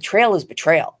 but betrayal is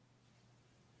betrayal.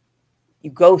 You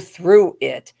go through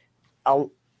it.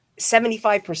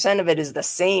 75% of it is the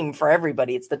same for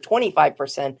everybody. It's the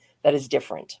 25% that is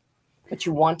different. But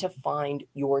you want to find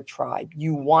your tribe.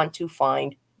 You want to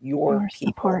find your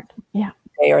people. Support. Yeah.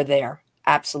 They are there.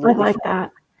 Absolutely. I like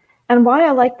that. And why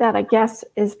I like that, I guess,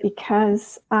 is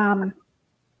because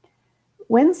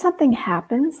when something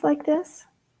happens like this,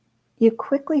 you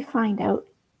quickly find out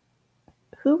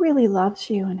who really loves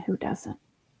you and who doesn't.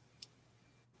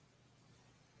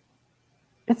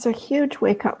 It's a huge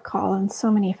wake-up call on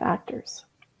so many factors.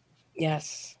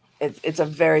 Yes, it's a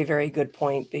very, very good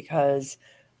point, because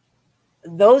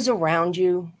those around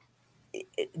you,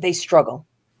 they struggle.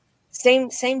 Same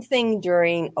thing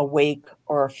during a wake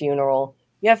or a funeral.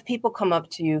 You have people come up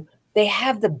to you. They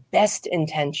have the best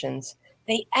intentions.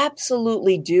 They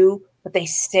absolutely do, but they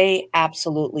say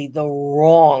absolutely the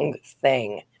wrong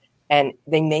thing. And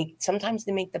sometimes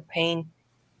they make the pain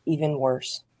even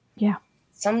worse. Yeah.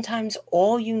 Sometimes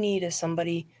all you need is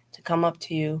somebody to come up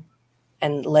to you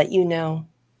and let you know,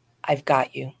 I've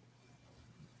got you.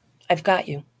 I've got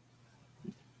you.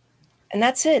 And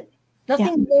that's it.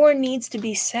 Nothing more needs to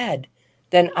be said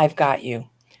than I've got you.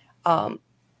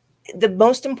 The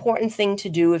most important thing to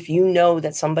do if you know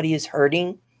that somebody is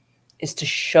hurting is to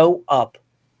show up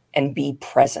and be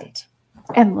present.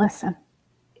 And listen.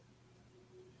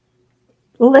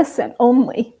 Listen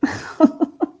only.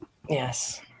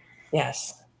 Yes.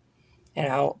 Yes. You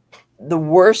know,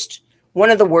 one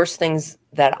of the worst things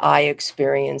that I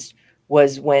experienced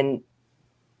was when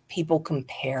people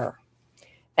compare.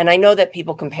 And I know that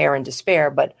people compare in despair,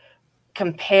 but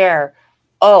compare,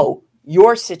 oh,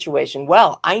 your situation.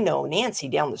 Well, I know Nancy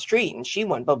down the street and she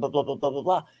went blah, blah, blah, blah, blah, blah,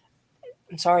 blah.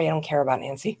 I'm sorry, I don't care about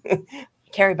Nancy. I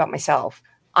care about myself.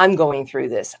 I'm going through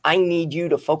this. I need you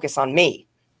to focus on me,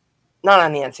 not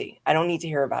on Nancy. I don't need to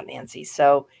hear about Nancy.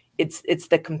 So it's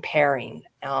the comparing.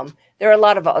 There are a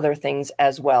lot of other things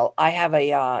as well. I have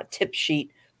a tip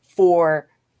sheet for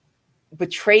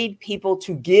betrayed people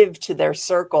to give to their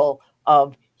circle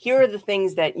of, here are the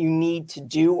things that you need to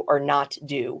do or not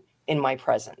do in my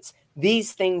presence.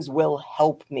 These things will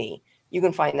help me. You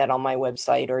can find that on my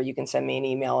website, or you can send me an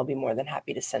email. I'll be more than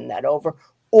happy to send that over,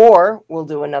 or we'll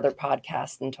do another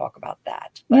podcast and talk about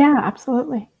that. But yeah,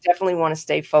 absolutely. Definitely want to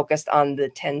stay focused on the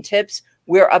 10 tips.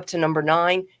 We're up to number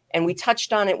 9, and we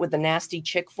touched on it with the nasty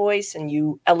chick voice, and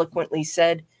you eloquently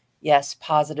said, yes,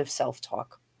 positive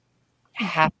self-talk.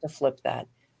 Have to flip that.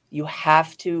 You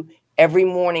have to, every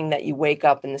morning that you wake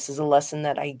up, and this is a lesson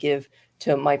that I give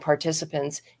to my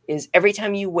participants, is every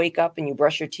time you wake up and you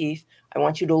brush your teeth, I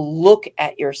want you to look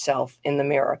at yourself in the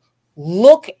mirror.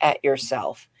 Look at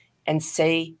yourself and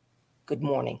say, good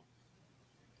morning.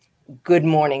 Good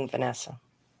morning, Vanessa.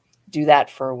 Do that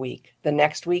for a week. The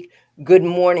next week, good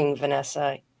morning,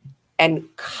 Vanessa. And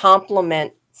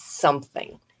compliment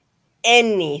something,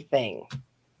 anything.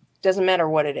 Doesn't matter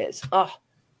what it is. Oh,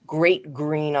 great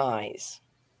green eyes.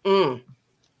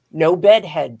 No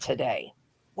bedhead today.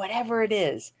 Whatever it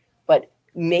is. But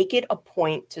make it a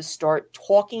point to start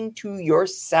talking to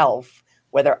yourself,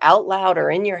 whether out loud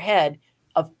or in your head,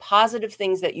 of positive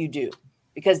things that you do.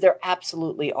 Because there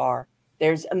absolutely are.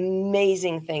 There's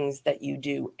amazing things that you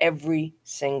do every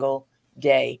single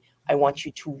day. I want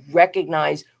you to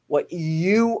recognize what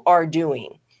you are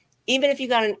doing. Even if you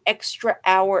got an extra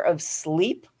hour of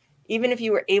sleep, even if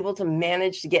you were able to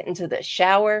manage to get into the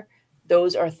shower,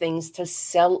 those are things to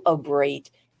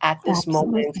celebrate at this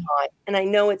moment in time. And I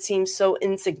know it seems so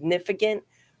insignificant,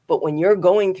 but when you're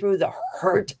going through the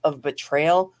hurt of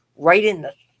betrayal, right in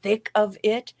the thick of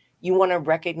it, you want to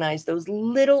recognize those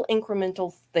little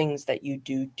incremental things that you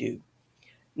do.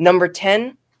 Number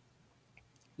 10,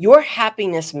 your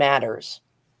happiness matters.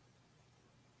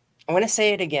 I want to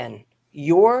say it again.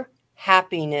 Your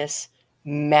happiness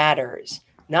matters.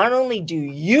 Not only do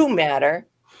you matter,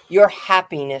 your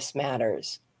happiness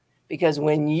matters. Because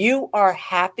when you are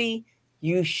happy,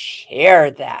 you share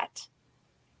that.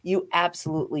 You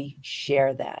absolutely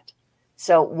share that.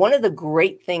 So one of the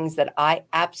great things that I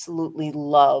absolutely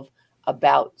love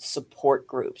about support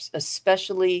groups,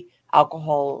 especially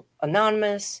Alcohol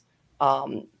Anonymous,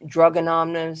 Drug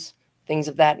Anonymous, things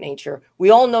of that nature, we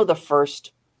all know the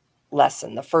first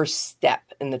lesson, the first step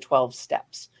in the 12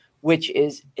 steps, which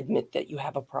is admit that you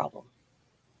have a problem.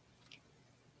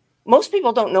 Most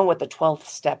people don't know what the 12th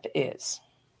step is.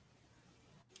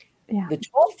 Yeah. The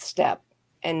 12th step,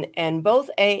 and both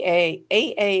AA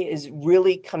is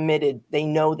really committed. They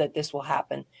know that this will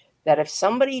happen, that if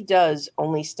somebody does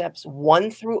only steps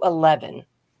 1 through 11,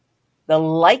 the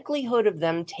likelihood of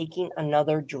them taking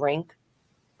another drink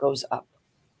goes up.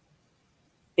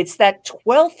 It's that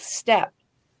 12th step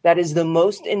that is the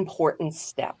most important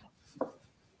step. Do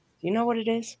you know what it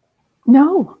is?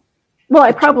 No. Well,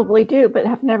 I probably do, but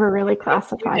have never really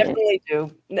classified it. You definitely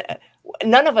do.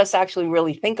 None of us actually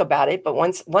really think about it, but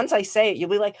once I say it, you'll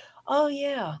be like, oh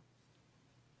yeah.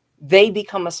 They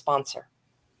become a sponsor.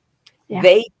 Yeah.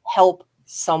 They help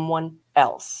someone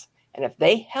else. And if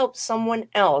they help someone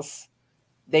else,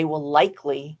 they will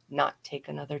likely not take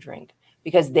another drink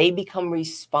because they become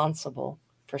responsible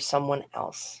for someone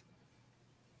else.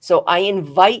 So I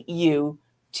invite you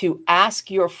to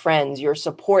ask your friends, your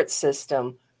support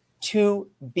system, to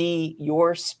be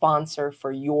your sponsor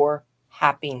for your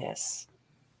happiness.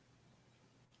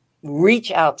 Reach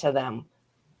out to them.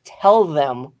 Tell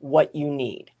them what you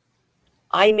need.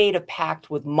 I made a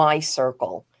pact with my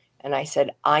circle, and I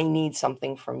said, I need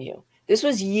something from you. This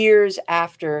was years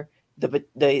after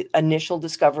the initial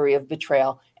discovery of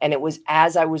betrayal, and it was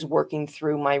as I was working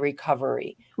through my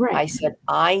recovery. Right. I said,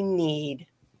 I need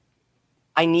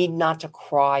not to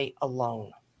cry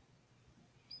alone.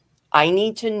 I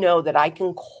need to know that I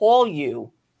can call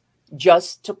you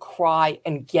just to cry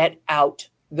and get out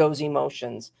those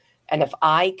emotions. And if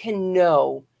I can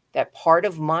know that part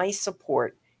of my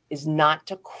support is not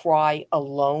to cry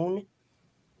alone,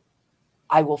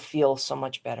 I will feel so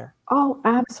much better. Oh,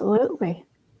 absolutely.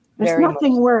 There's Very much.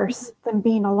 nothing worse than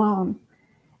being alone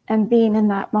and being in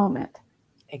that moment.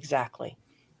 Exactly.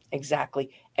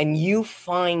 Exactly. And you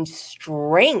find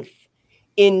strength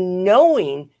in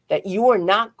knowing that you are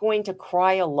not going to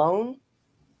cry alone.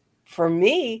 For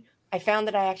me, I found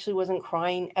that I actually wasn't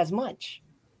crying as much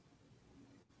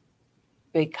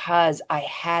because I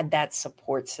had that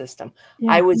support system.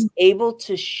 Yeah. I was able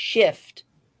to shift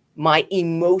my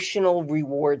emotional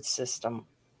reward system.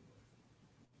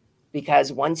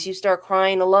 Because once you start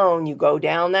crying alone, you go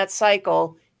down that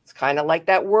cycle. It's kind of like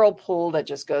that whirlpool that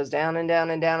just goes down and down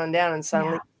and down and down. And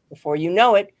suddenly, before you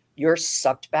know it, you're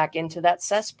sucked back into that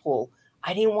cesspool.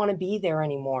 I didn't want to be there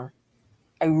anymore.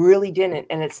 I really didn't.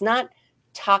 And it's not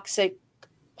toxic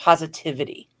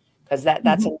positivity, because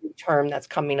that's a new term that's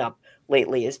coming up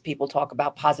lately as people talk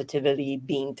about positivity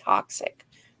being toxic.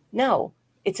 No,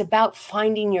 it's about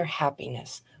finding your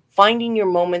happiness, finding your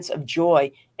moments of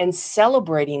joy and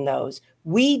celebrating those.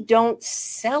 We don't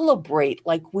celebrate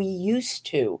like we used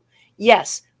to.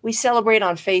 Yes, we celebrate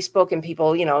on Facebook and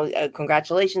people,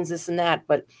 congratulations, this and that,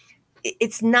 but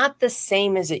it's not the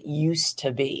same as it used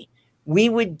to be. We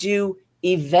would do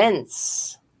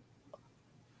events,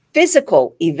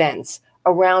 physical events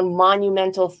around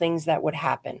monumental things that would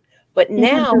happen. But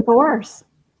now, even divorce,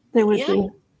 there would be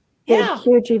big,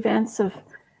 huge events of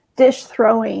dish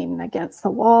throwing against the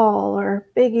wall, or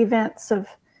big events of,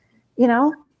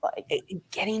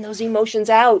 getting those emotions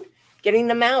out, getting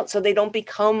them out so they don't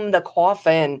become the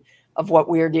coffin of what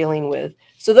we're dealing with.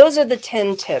 So those are the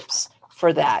 10 tips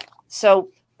for that. So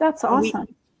that's awesome.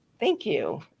 Thank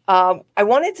you. I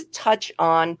wanted to touch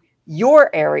on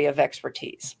your area of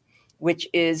expertise, which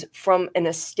is from an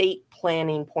estate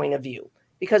planning point of view.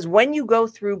 Because when you go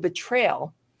through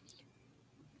betrayal,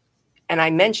 and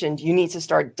I mentioned you need to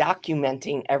start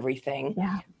documenting everything,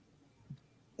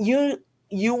 you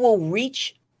will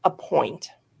reach a point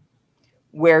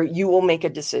where you will make a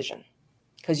decision,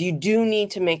 because you do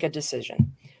need to make a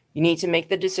decision. You need to make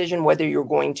the decision whether you're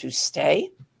going to stay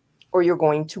or you're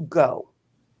going to go.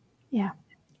 Yeah.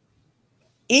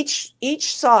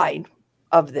 Each side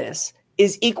of this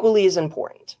is equally as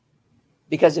important,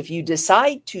 because if you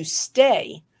decide to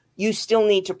stay, you still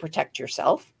need to protect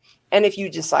yourself. And if you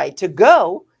decide to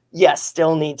go, yes,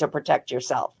 still need to protect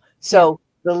yourself. So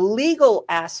the legal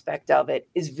aspect of it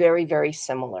is very, very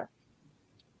similar.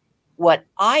 What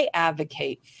I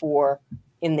advocate for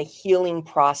in the healing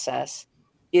process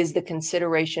is the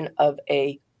consideration of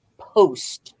a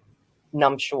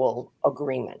post-nuptial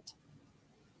agreement.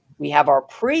 We have our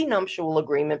pre-nuptial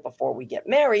agreement before we get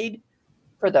married,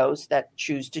 for those that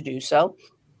choose to do so.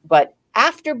 But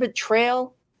after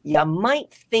betrayal, you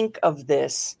might think of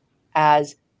this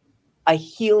as a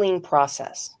healing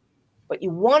process. But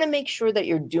you want to make sure that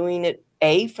you're doing it,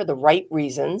 A, for the right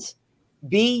reasons.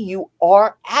 B, you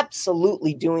are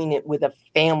absolutely doing it with a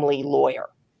family lawyer.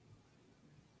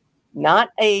 Not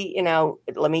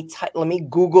let me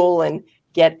Google and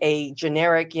get a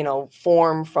generic,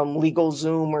 form from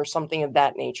LegalZoom or something of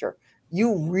that nature.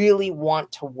 You really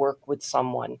want to work with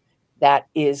someone that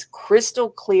is crystal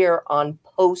clear on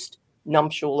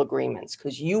post-nuptial agreements,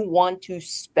 because you want to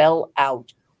spell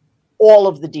out all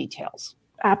of the details.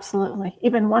 Absolutely.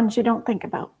 Even ones you don't think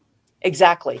about.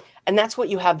 Exactly. And that's what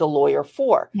you have the lawyer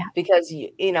for. Yeah. Because,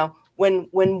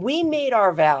 when we made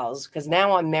our vows, because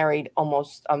now I'm married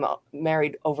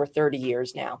over 30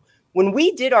 years now. When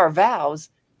we did our vows,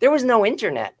 there was no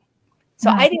internet. So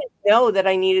I didn't know that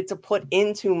I needed to put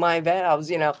into my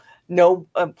vows, no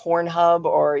Pornhub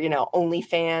or,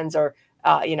 OnlyFans or,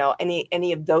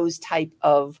 any of those type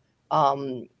of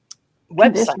websites.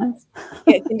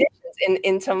 Conditions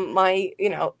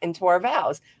into our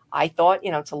vows. I thought,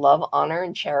 to love, honor,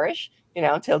 and cherish,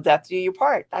 till death do you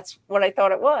part. That's what I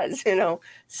thought it was,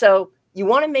 So you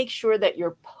want to make sure that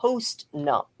your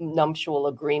post-nuptial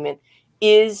agreement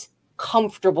is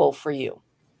comfortable for you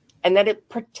and that it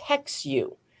protects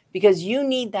you, because you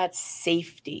need that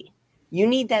safety. You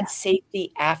need that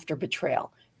safety after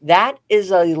betrayal. That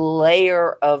is a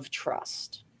layer of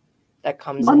trust that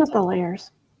comes one into of the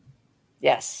layers.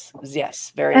 Yes,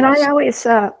 very and much. And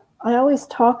I always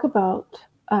talk about,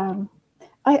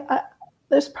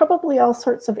 there's probably all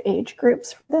sorts of age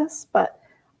groups for this, but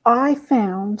I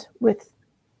found with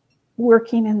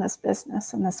working in this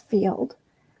business, in this field,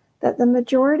 that the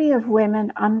majority of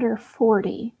women under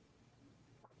 40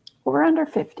 or under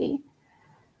 50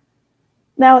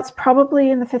 Now, it's probably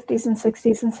in the 50s and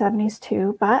 60s and 70s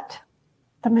too, but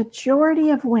the majority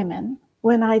of women,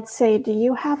 when I'd say, do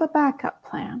you have a backup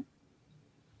plan?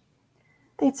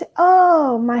 They'd say,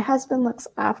 oh, my husband looks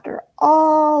after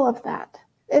all of that.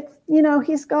 It's,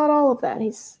 he's got all of that.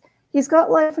 He's got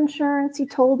life insurance. He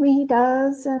told me he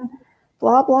does, and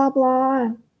blah, blah, blah.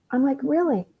 And I'm like,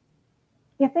 really?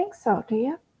 You think so, do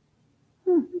you?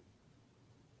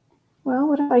 Well,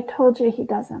 what if I told you he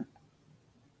doesn't?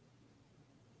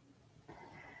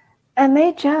 And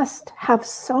they just have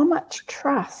so much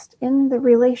trust in the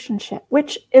relationship,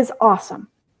 which is awesome.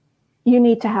 You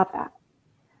need to have that.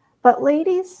 But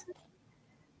ladies,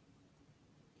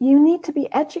 you need to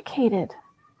be educated,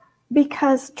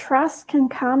 because trust can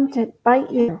come to bite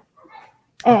you.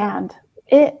 And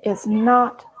it is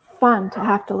not fun to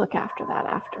have to look after that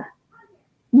after.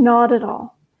 Not at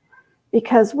all.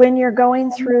 Because when you're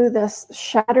going through this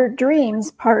shattered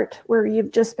dreams part where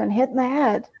you've just been hit in the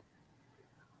head,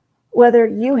 whether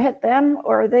you hit them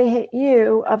or they hit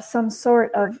you, of some sort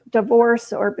of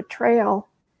divorce or betrayal,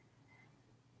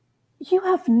 you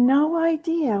have no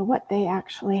idea what they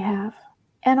actually have.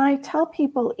 And I tell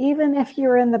people, even if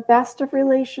you're in the best of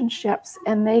relationships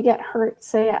and they get hurt,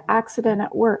 say an accident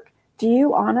at work, do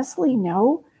you honestly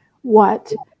know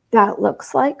what that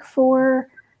looks like for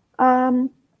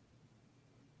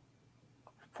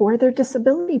their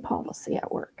disability policy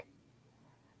at work?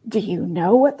 Do you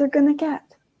know what they're going to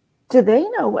get? Do they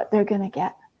know what they're going to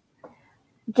get?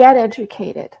 Get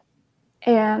educated.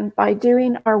 And by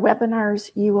doing our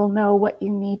webinars, you will know what you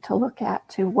need to look at,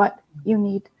 to what you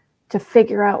need to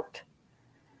figure out.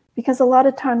 Because a lot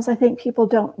of times I think people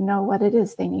don't know what it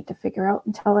is they need to figure out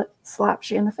until it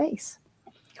slaps you in the face.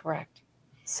 Correct.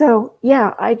 So,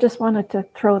 yeah, I just wanted to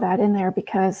throw that in there,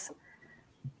 because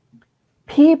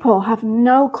people have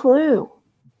no clue.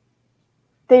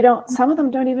 Some of them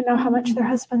don't even know how much their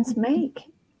husbands make.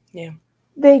 Yeah.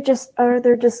 They're just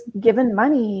given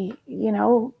money,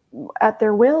 at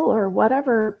their will or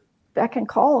whatever, beck and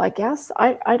call, I guess.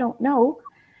 I don't know.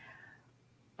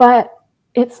 But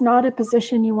it's not a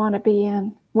position you want to be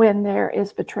in when there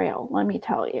is betrayal, let me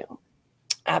tell you.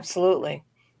 Absolutely.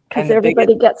 Because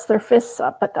everybody gets their fists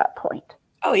up at that point.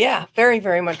 Oh, yeah, very,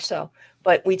 very much so.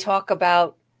 But we talk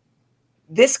about,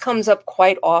 this comes up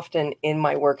quite often in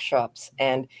my workshops.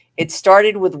 And it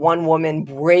started with one woman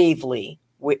bravely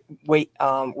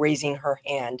raising her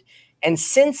hand. And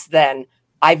since then,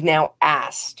 I've now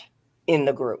asked in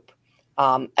the group,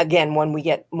 again, when we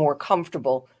get more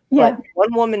comfortable. Yeah. But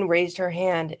one woman raised her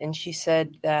hand and she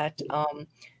said that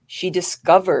she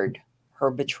discovered her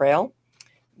betrayal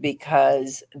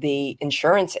because the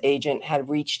insurance agent had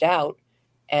reached out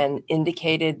and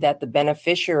indicated that the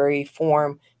beneficiary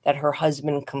form that her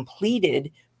husband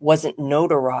completed wasn't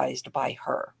notarized by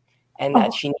her, and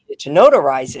that she needed to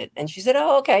notarize it. And she said,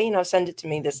 oh, okay, send it to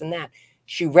me, this and that.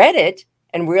 She read it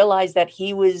and realized that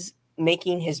he was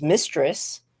making his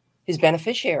mistress his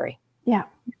beneficiary. Yeah.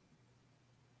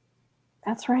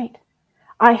 That's right.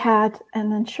 I had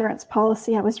an insurance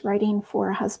policy I was writing for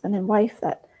a husband and wife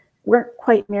that weren't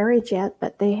quite married yet,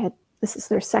 but this is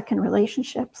their second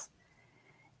relationships.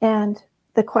 And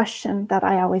the question that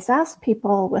I always ask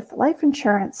people with life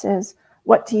insurance is,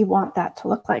 what do you want that to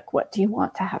look like? What do you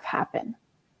want to have happen?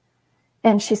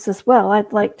 And she says, well,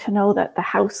 I'd like to know that the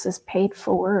house is paid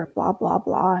for, blah, blah,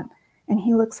 blah. And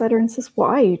he looks at her and says,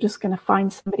 why? Are you just going to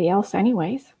find somebody else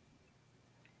anyways?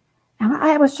 And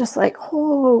I was just like,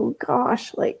 oh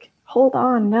gosh, hold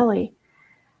on, Nellie.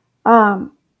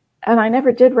 And I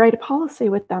never did write a policy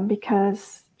with them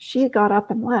because she got up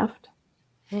and left.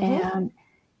 Mm-hmm. And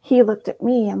he looked at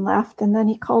me and left. And then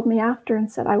he called me after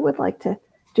and said, I would like to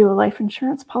do a life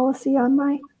insurance policy on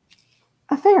my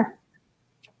affair.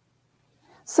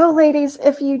 So ladies,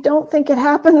 if you don't think it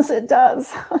happens, it does.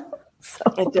 So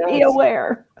it does. Be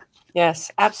aware.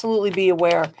 Yes, absolutely be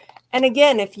aware. And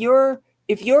again, if you're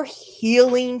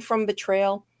healing from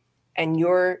betrayal and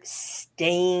you're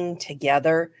staying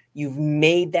together, you've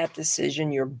made that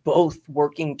decision, you're both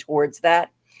working towards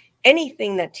that,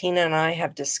 anything that Tina and I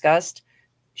have discussed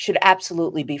should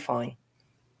absolutely be fine.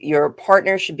 Your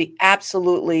partner should be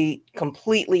absolutely,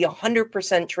 completely,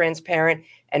 100% transparent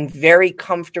and very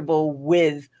comfortable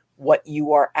with what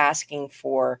you are asking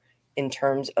for in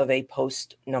terms of a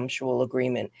post-nuptial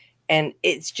agreement. And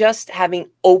it's just having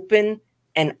open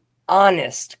and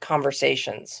honest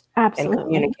conversations. Absolutely. And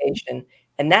communication.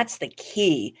 And that's the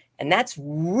key. And that's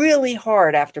really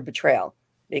hard after betrayal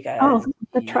because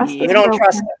the trust you don't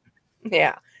trust them.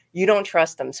 Yeah, you don't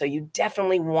trust them. So you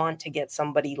definitely want to get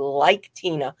somebody like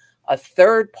Tina, a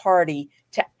third party,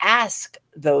 to ask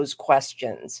those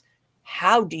questions.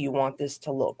 How do you want this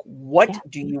to look? What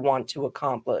do you want to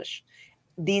accomplish?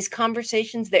 These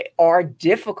conversations, they are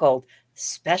difficult,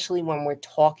 especially when we're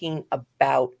talking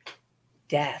about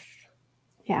death.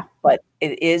 Yeah. But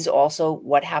it is also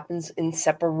what happens in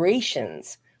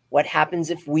separations. What happens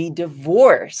if we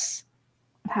divorce?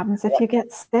 What happens if you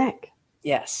get sick?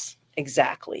 Yes,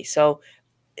 exactly. So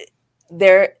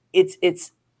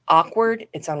it's awkward,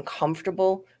 it's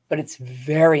uncomfortable, but it's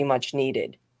very much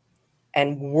needed.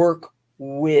 And work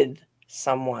with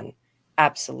someone.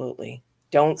 Absolutely.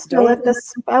 Don't If the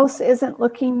spouse isn't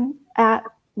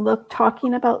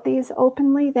talking about these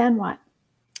openly, then what?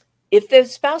 If the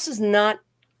spouse is not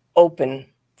open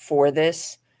for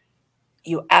this,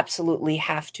 you absolutely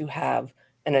have to have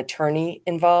an attorney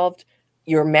involved.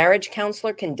 Your marriage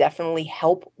counselor can definitely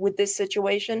help with this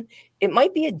situation. It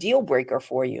might be a deal breaker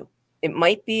for you. It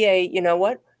might be you know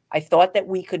what? I thought that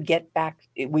we could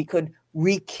we could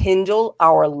rekindle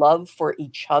our love for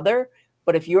each other.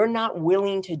 But if you're not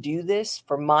willing to do this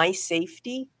for my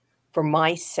safety, for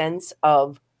my sense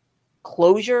of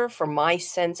closure, for my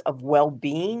sense of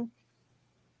well-being,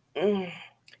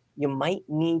 you might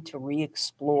need to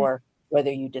re-explore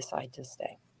whether you decide to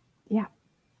stay. Yeah,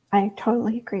 I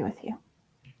totally agree with you.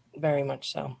 Very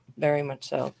much so. Very much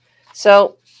so.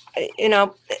 So,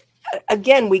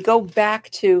 again, we go back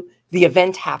to the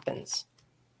event happens.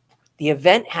 The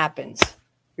event happens.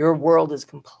 Your world is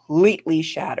completely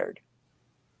shattered.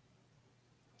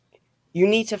 You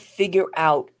need to figure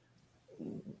out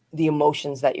the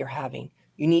emotions that you're having.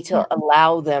 You need to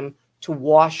allow them to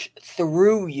wash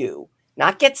through you,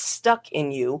 not get stuck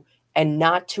in you, and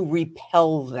not to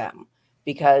repel them.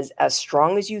 Because as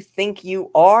strong as you think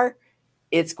you are,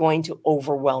 it's going to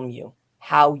overwhelm you,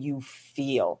 how you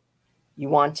feel. You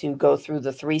want to go through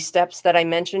the 3 steps that I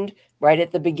mentioned right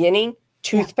at the beginning.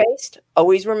 Toothpaste,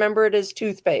 always remember it as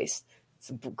toothpaste.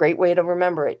 It's a great way to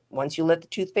remember it. Once you let the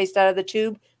toothpaste out of the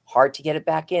tube, hard to get it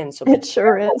back in. So it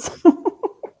sure is.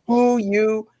 Who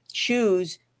you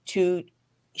choose to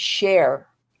share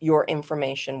your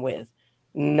information with.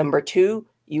 Number 2,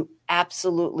 you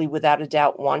absolutely, without a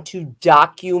doubt, want to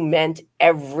document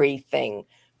everything.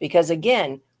 Because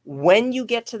again, when you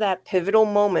get to that pivotal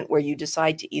moment where you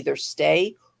decide to either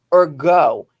stay or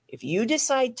go, if you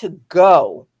decide to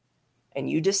go and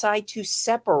you decide to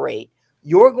separate,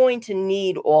 you're going to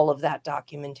need all of that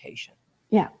documentation.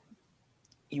 Yeah.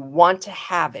 You want to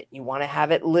have it. You want to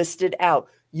have it listed out.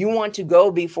 You want to go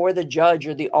before the judge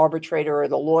or the arbitrator or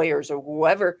the lawyers or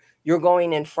whoever you're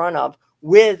going in front of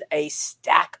with a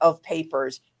stack of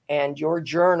papers and your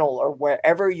journal or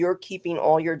wherever you're keeping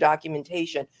all your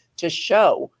documentation to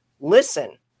show,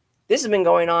 listen, this has been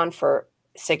going on for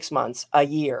 6 months, a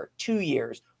year, 2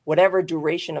 years, whatever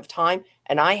duration of time.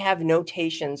 And I have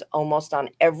notations almost on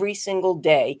every single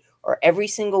day or every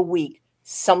single week,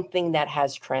 something that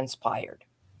has transpired.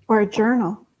 Or a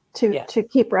journal to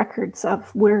keep records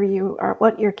of where you are,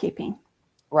 what you're keeping.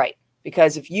 Right.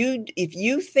 Because if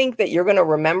you think that you're going to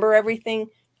remember everything,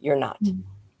 you're not.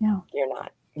 No. You're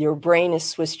not. Your brain is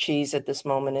Swiss cheese at this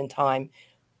moment in time.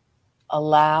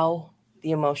 Allow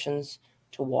the emotions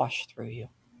to wash through you.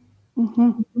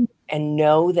 Mm-hmm. And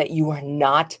know that you are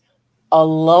not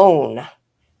alone.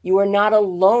 You are not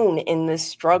alone in this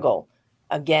struggle.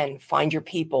 Again, find your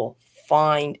people.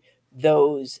 Find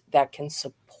those that can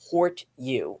support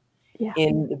you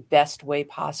in the best way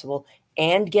possible,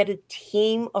 and get a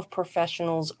team of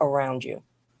professionals around you.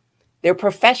 They're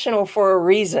professional for a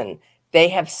reason. They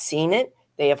have seen it.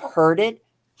 They have heard it.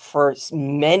 For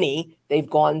many, they've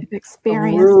gone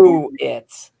through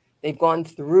it. They've gone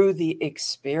through the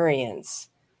experience.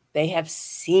 They have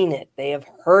seen it. They have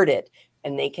heard it.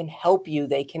 And they can help you.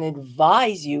 They can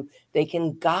advise you. They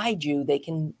can guide you. They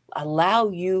can allow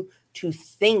you to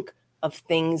think of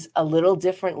things a little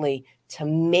differently, to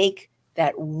make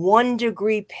that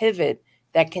 1-degree pivot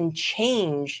that can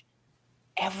change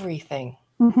everything.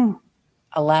 Mm-hmm.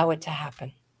 Allow it to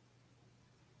happen.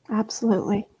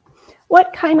 Absolutely.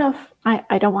 What kind of,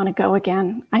 I don't want to go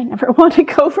again. I never want to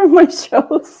go from my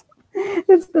shows.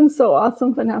 It's been so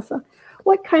awesome, Vanessa.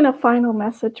 What kind of final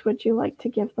message would you like to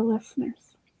give the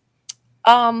listeners?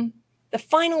 The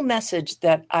final message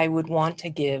that I would want to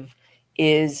give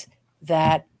is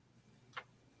that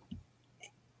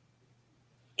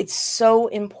it's so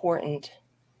important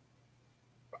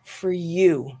for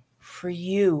you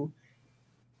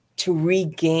to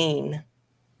regain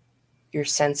your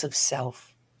sense of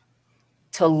self,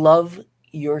 to love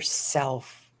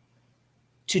yourself,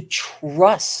 to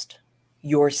trust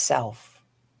yourself.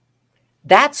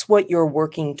 That's what you're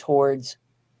working towards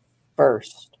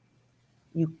first.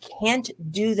 You can't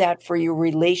do that for your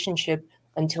relationship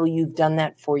until you've done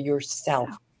that for yourself.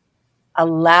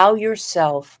 Allow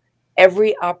yourself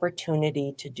every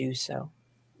opportunity to do so.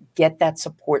 Get that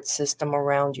support system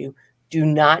around you. Do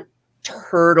not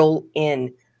turtle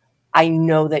in. I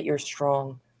know that you're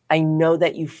strong. I know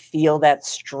that you feel that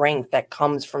strength that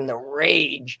comes from the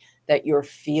rage that you're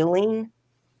feeling,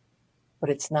 but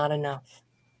it's not enough.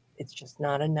 It's just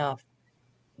not enough.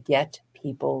 Get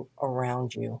people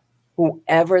around you,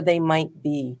 whoever they might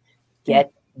be.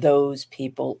 Get those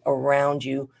people around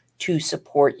you to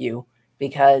support you,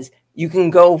 because you can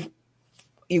go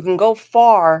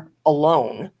far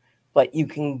alone, but you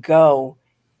can go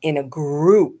in a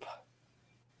group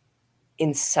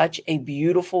in such a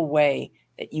beautiful way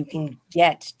that you can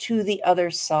get to the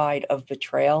other side of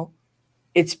betrayal.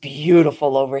 It's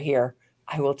beautiful over here.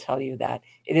 I will tell you that.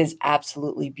 It is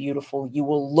absolutely beautiful. You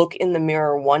will look in the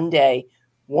mirror one day,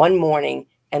 one morning,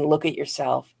 and look at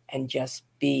yourself and just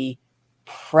be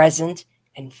present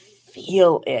and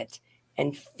feel it,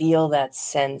 and feel that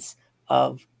sense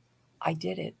of, I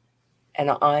did it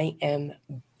and I am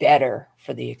better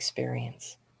for the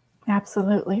experience.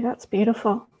 Absolutely. That's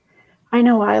beautiful. I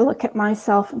know I look at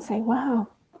myself and say, wow,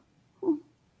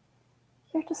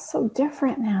 you're just so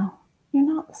different now. You're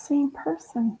not the same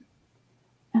person.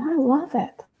 And I love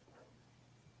it.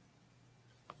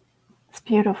 It's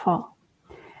beautiful.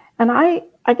 And I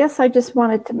guess I just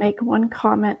wanted to make one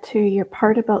comment to your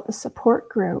part about the support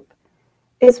group.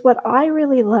 Is what I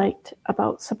really liked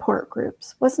about support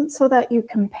groups wasn't so that you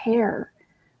compare,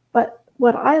 but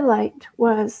what I liked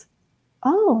was,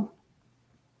 oh,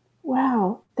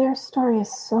 wow, their story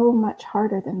is so much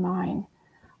harder than mine.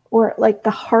 Or like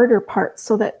the harder parts,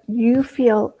 so that you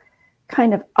feel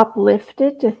kind of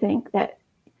uplifted to think that,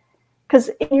 because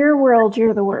in your world,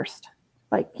 you're the worst.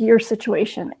 Like your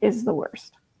situation is the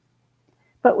worst.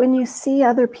 But when you see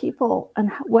other people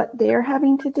and what they're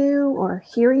having to do, or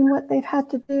hearing what they've had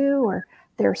to do, or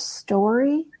their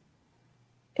story,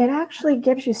 it actually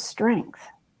gives you strength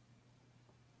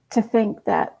to think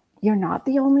that you're not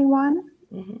the only one.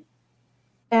 Mm-hmm.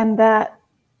 And that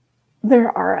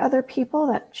there are other people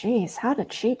that, geez, how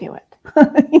did she do it?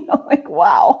 Like,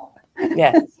 wow.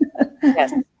 Yes.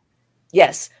 Yes.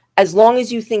 Yes. As long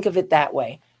as you think of it that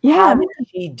way. Yeah. How did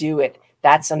she do it?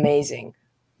 That's amazing.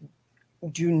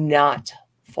 Do not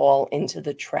fall into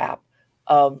the trap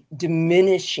of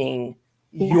diminishing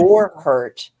your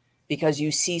hurt because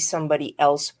you see somebody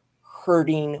else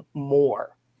hurting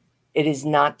more. It is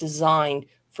not designed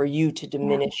for you to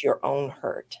diminish your own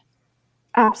hurt.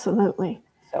 Absolutely.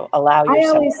 So allow yourself.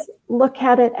 I always look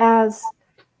at it as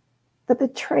the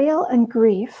betrayal and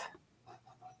grief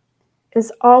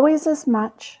is always as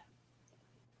much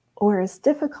or as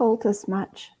difficult as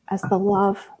much as the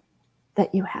love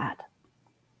that you had.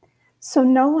 So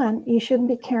you shouldn't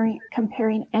be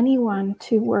comparing anyone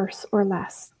to worse or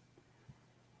less.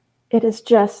 It is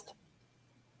just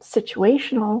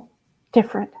situational,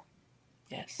 different.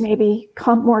 Yes. Maybe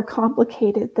more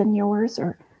complicated than yours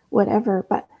or whatever,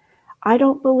 but I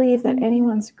don't believe that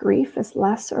anyone's grief is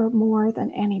less or more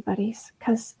than anybody's,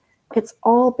 because it's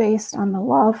all based on the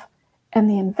love and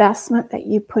the investment that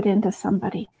you put into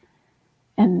somebody.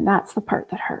 And that's the part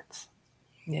that hurts.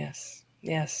 Yes,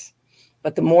 yes.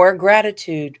 But the more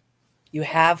gratitude you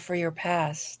have for your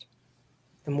past,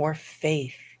 the more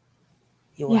faith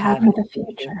you will have for the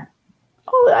future.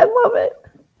 Oh, I love it.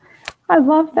 I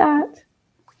love that.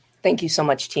 Thank you so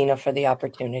much, Tina, for the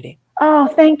opportunity. Oh,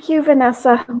 thank you,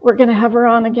 Vanessa. We're going to have her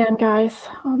on again, guys.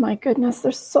 Oh, my goodness.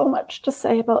 There's so much to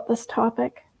say about this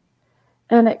topic.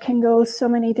 And it can go so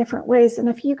many different ways. And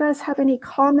if you guys have any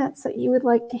comments that you would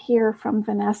like to hear from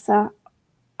Vanessa,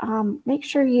 make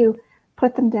sure you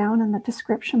put them down in the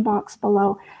description box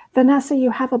below. Vanessa,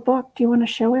 you have a book. Do you want to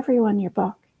show everyone your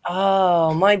book?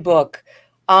 Oh, my book.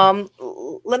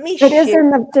 Let me It is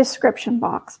in the description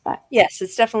box, but yes,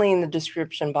 it's definitely in the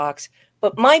description box.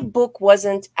 But my book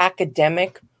wasn't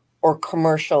academic or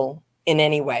commercial in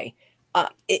any way.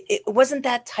 It wasn't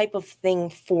that type of thing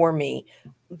for me,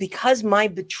 because my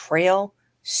betrayal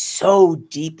so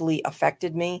deeply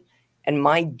affected me, and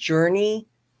my journey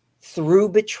through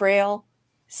betrayal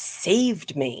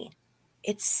saved me.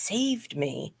 It saved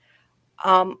me.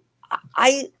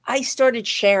 I started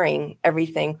sharing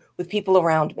everything with people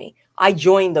around me. I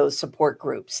joined those support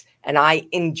groups and I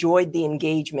enjoyed the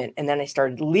engagement. And then I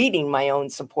started leading my own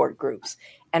support groups.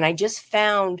 And I just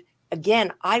found,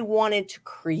 again, I wanted to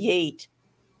create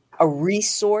a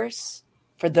resource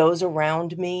for those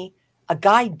around me, a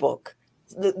guidebook,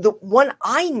 the one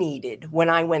I needed when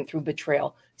I went through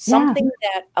betrayal, something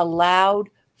that allowed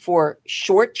for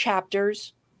short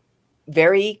chapters,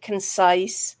 very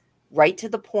concise, right to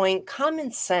the point,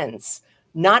 common sense,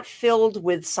 not filled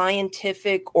with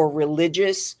scientific or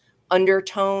religious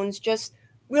undertones, just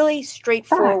really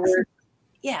straightforward. Facts.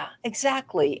 Yeah,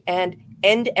 exactly. And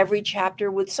end every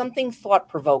chapter with something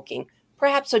thought-provoking,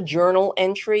 perhaps a journal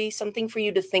entry, something for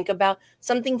you to think about,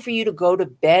 something for you to go to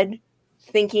bed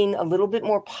thinking a little bit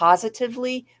more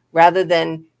positively rather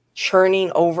than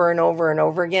churning over and over and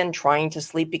over again, trying to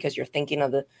sleep because you're thinking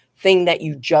of the thing that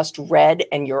you just read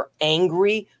and you're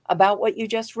angry about what you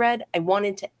just read. I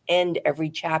wanted to end every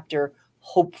chapter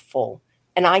hopeful.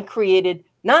 And I created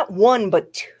not one,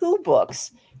 but two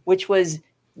books, which was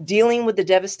dealing with the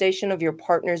devastation of your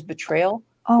partner's betrayal,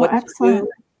 Oh, excellent.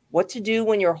 what to do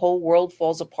when your whole world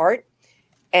falls apart.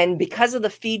 And because of the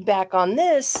feedback on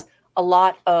this, a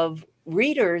lot of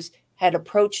readers had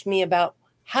approached me about,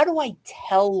 how do I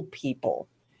tell people?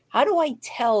 How do I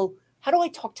talk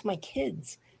to my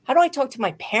kids? How do I talk to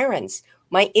my parents,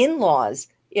 my in-laws,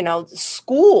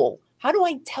 school? How do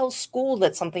I tell school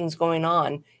that something's going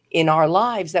on in our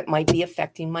lives that might be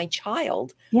affecting my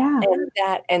child? Yeah.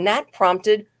 And that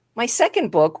prompted my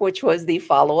second book, which was the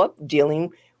follow-up,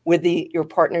 dealing with your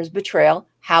partner's betrayal,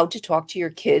 how to talk to your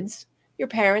kids, your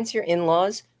parents, your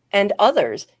in-laws, and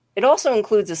others. It also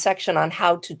includes a section on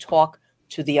how to talk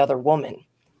to the other woman,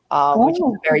 which is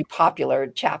a very popular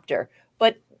chapter.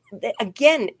 But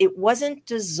again, it wasn't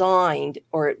designed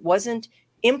or it wasn't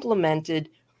implemented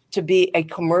to be a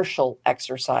commercial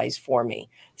exercise for me.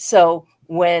 So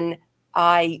when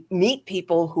I meet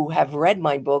people who have read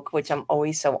my book, which I'm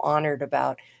always so honored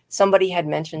about, somebody had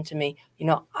mentioned to me,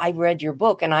 I read your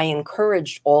book and I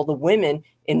encouraged all the women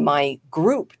in my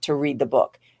group to read the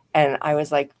book. And I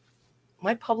was like,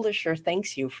 my publisher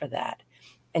thanks you for that.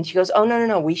 And she goes, oh,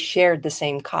 no, we shared the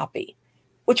same copy,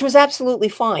 which was absolutely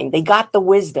fine. They got the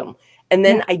wisdom. And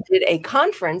then I did a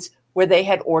conference where they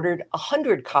had ordered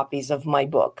 100 copies of my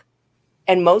book.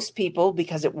 And most people,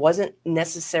 because it wasn't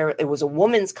necessarily, it was a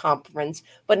women's conference,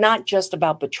 but not just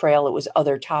about betrayal, it was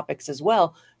other topics as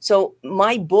well. So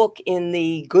my book in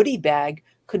the goodie bag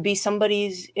could be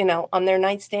somebody's, on their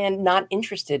nightstand, not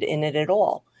interested in it at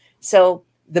all. So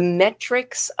the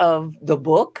metrics of the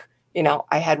book,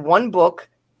 I had one book,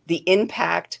 the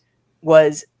impact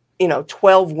was,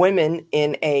 12 women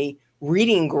in a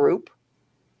reading group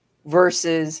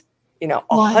versus,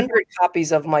 100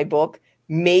 copies of my book.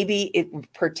 Maybe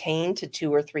it pertained to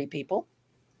 2 or 3 people.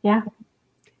 Yeah.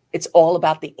 It's all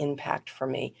about the impact for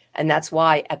me. And that's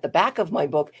why at the back of my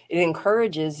book, it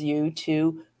encourages you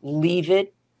to leave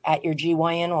it at your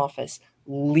GYN office,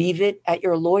 leave it at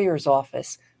your lawyer's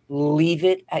office, leave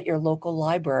it at your local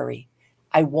library.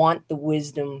 I want the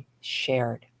wisdom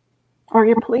shared. Or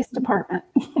your police department.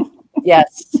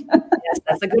 Yes,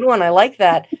 that's a good one. I like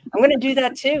that. I'm going to do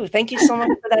that too. Thank you so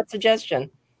much for that suggestion.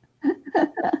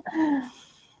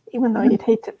 Even though you'd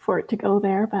hate for it to go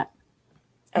there, but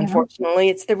unfortunately,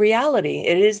 it's the reality.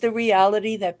 It is the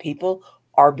reality that people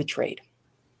are betrayed.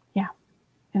 Yeah,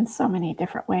 in so many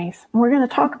different ways. And we're going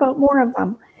to talk about more of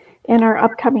them in our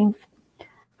upcoming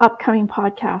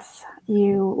podcasts.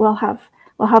 We'll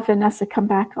have Vanessa come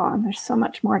back on. There's so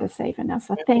much more to say,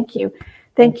 Vanessa. Thank you.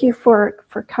 Thank you for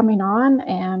coming on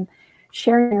and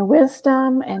sharing your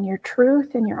wisdom and your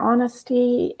truth and your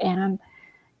honesty and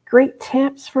great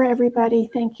tips for everybody.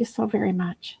 Thank you so very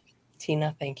much.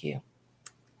 Tina, thank you.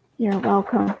 You're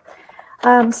welcome.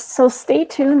 So stay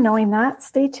tuned,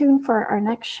 stay tuned for our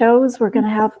next shows. We're going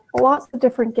to have lots of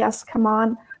different guests come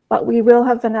on, but we will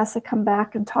have Vanessa come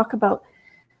back and talk about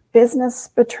business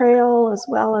betrayal as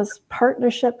well as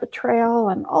partnership betrayal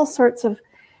and all sorts of,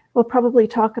 we'll probably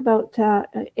talk about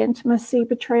intimacy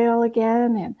betrayal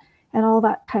again and all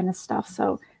that kind of stuff.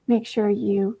 So make sure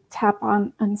you tap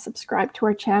on and subscribe to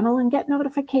our channel and get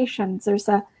notifications. There's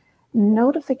a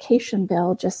notification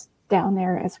bell just down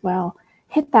there as well.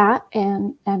 Hit that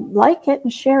and like it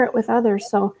and share it with others.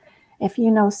 So if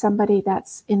you know somebody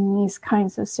that's in these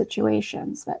kinds of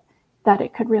situations, that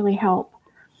it could really help.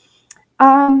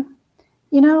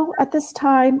 At this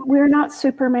time, we're not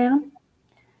Superman,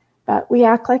 but we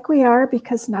act like we are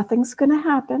because nothing's going to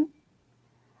happen.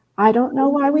 I don't know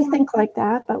why we think like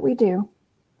that, but we do.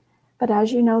 But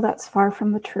as you know, that's far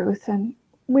from the truth. And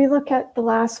we look at the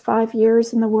last 5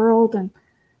 years in the world and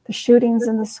the shootings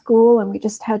in the school, and we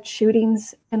just had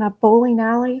shootings in a bowling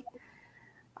alley,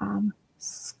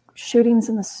 shootings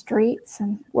in the streets,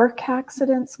 and work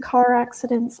accidents, car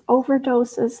accidents,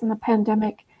 overdoses in the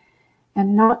pandemic,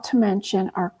 and not to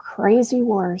mention our crazy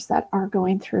wars that are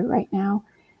going through right now.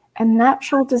 And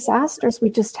natural disasters. We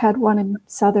just had one in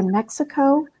southern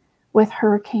Mexico with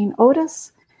Hurricane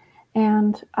Otis,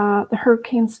 and the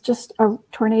hurricanes just are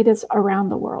tornadoes around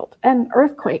the world, and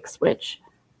earthquakes, which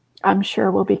I'm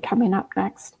sure will be coming up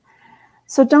next.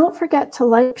 So don't forget to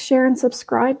like, share, and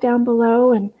subscribe down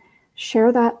below, and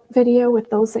share that video with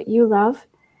those that you love.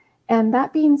 And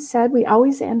that being said, we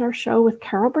always end our show with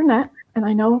Carol Burnett. And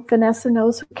I know Vanessa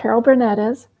knows who Carol Burnett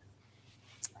is.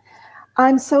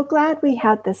 I'm so glad we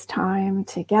had this time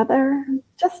together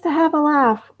just to have a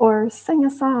laugh or sing a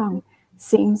song.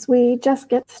 Seems we just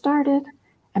get started.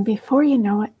 And before you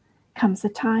know it, comes the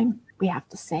time we have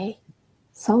to say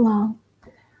so long.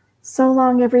 So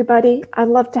long, everybody. I'd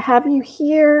love to have you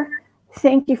here.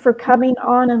 Thank you for coming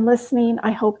on and listening.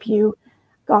 I hope you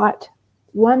got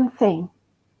one thing,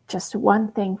 just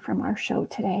one thing from our show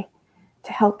today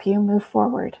to help you move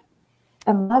forward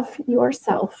and love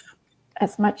yourself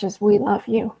as much as we love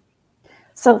you.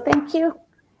 So thank you,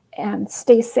 and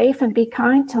stay safe and be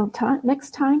kind till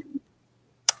next time.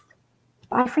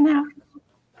 Bye for now.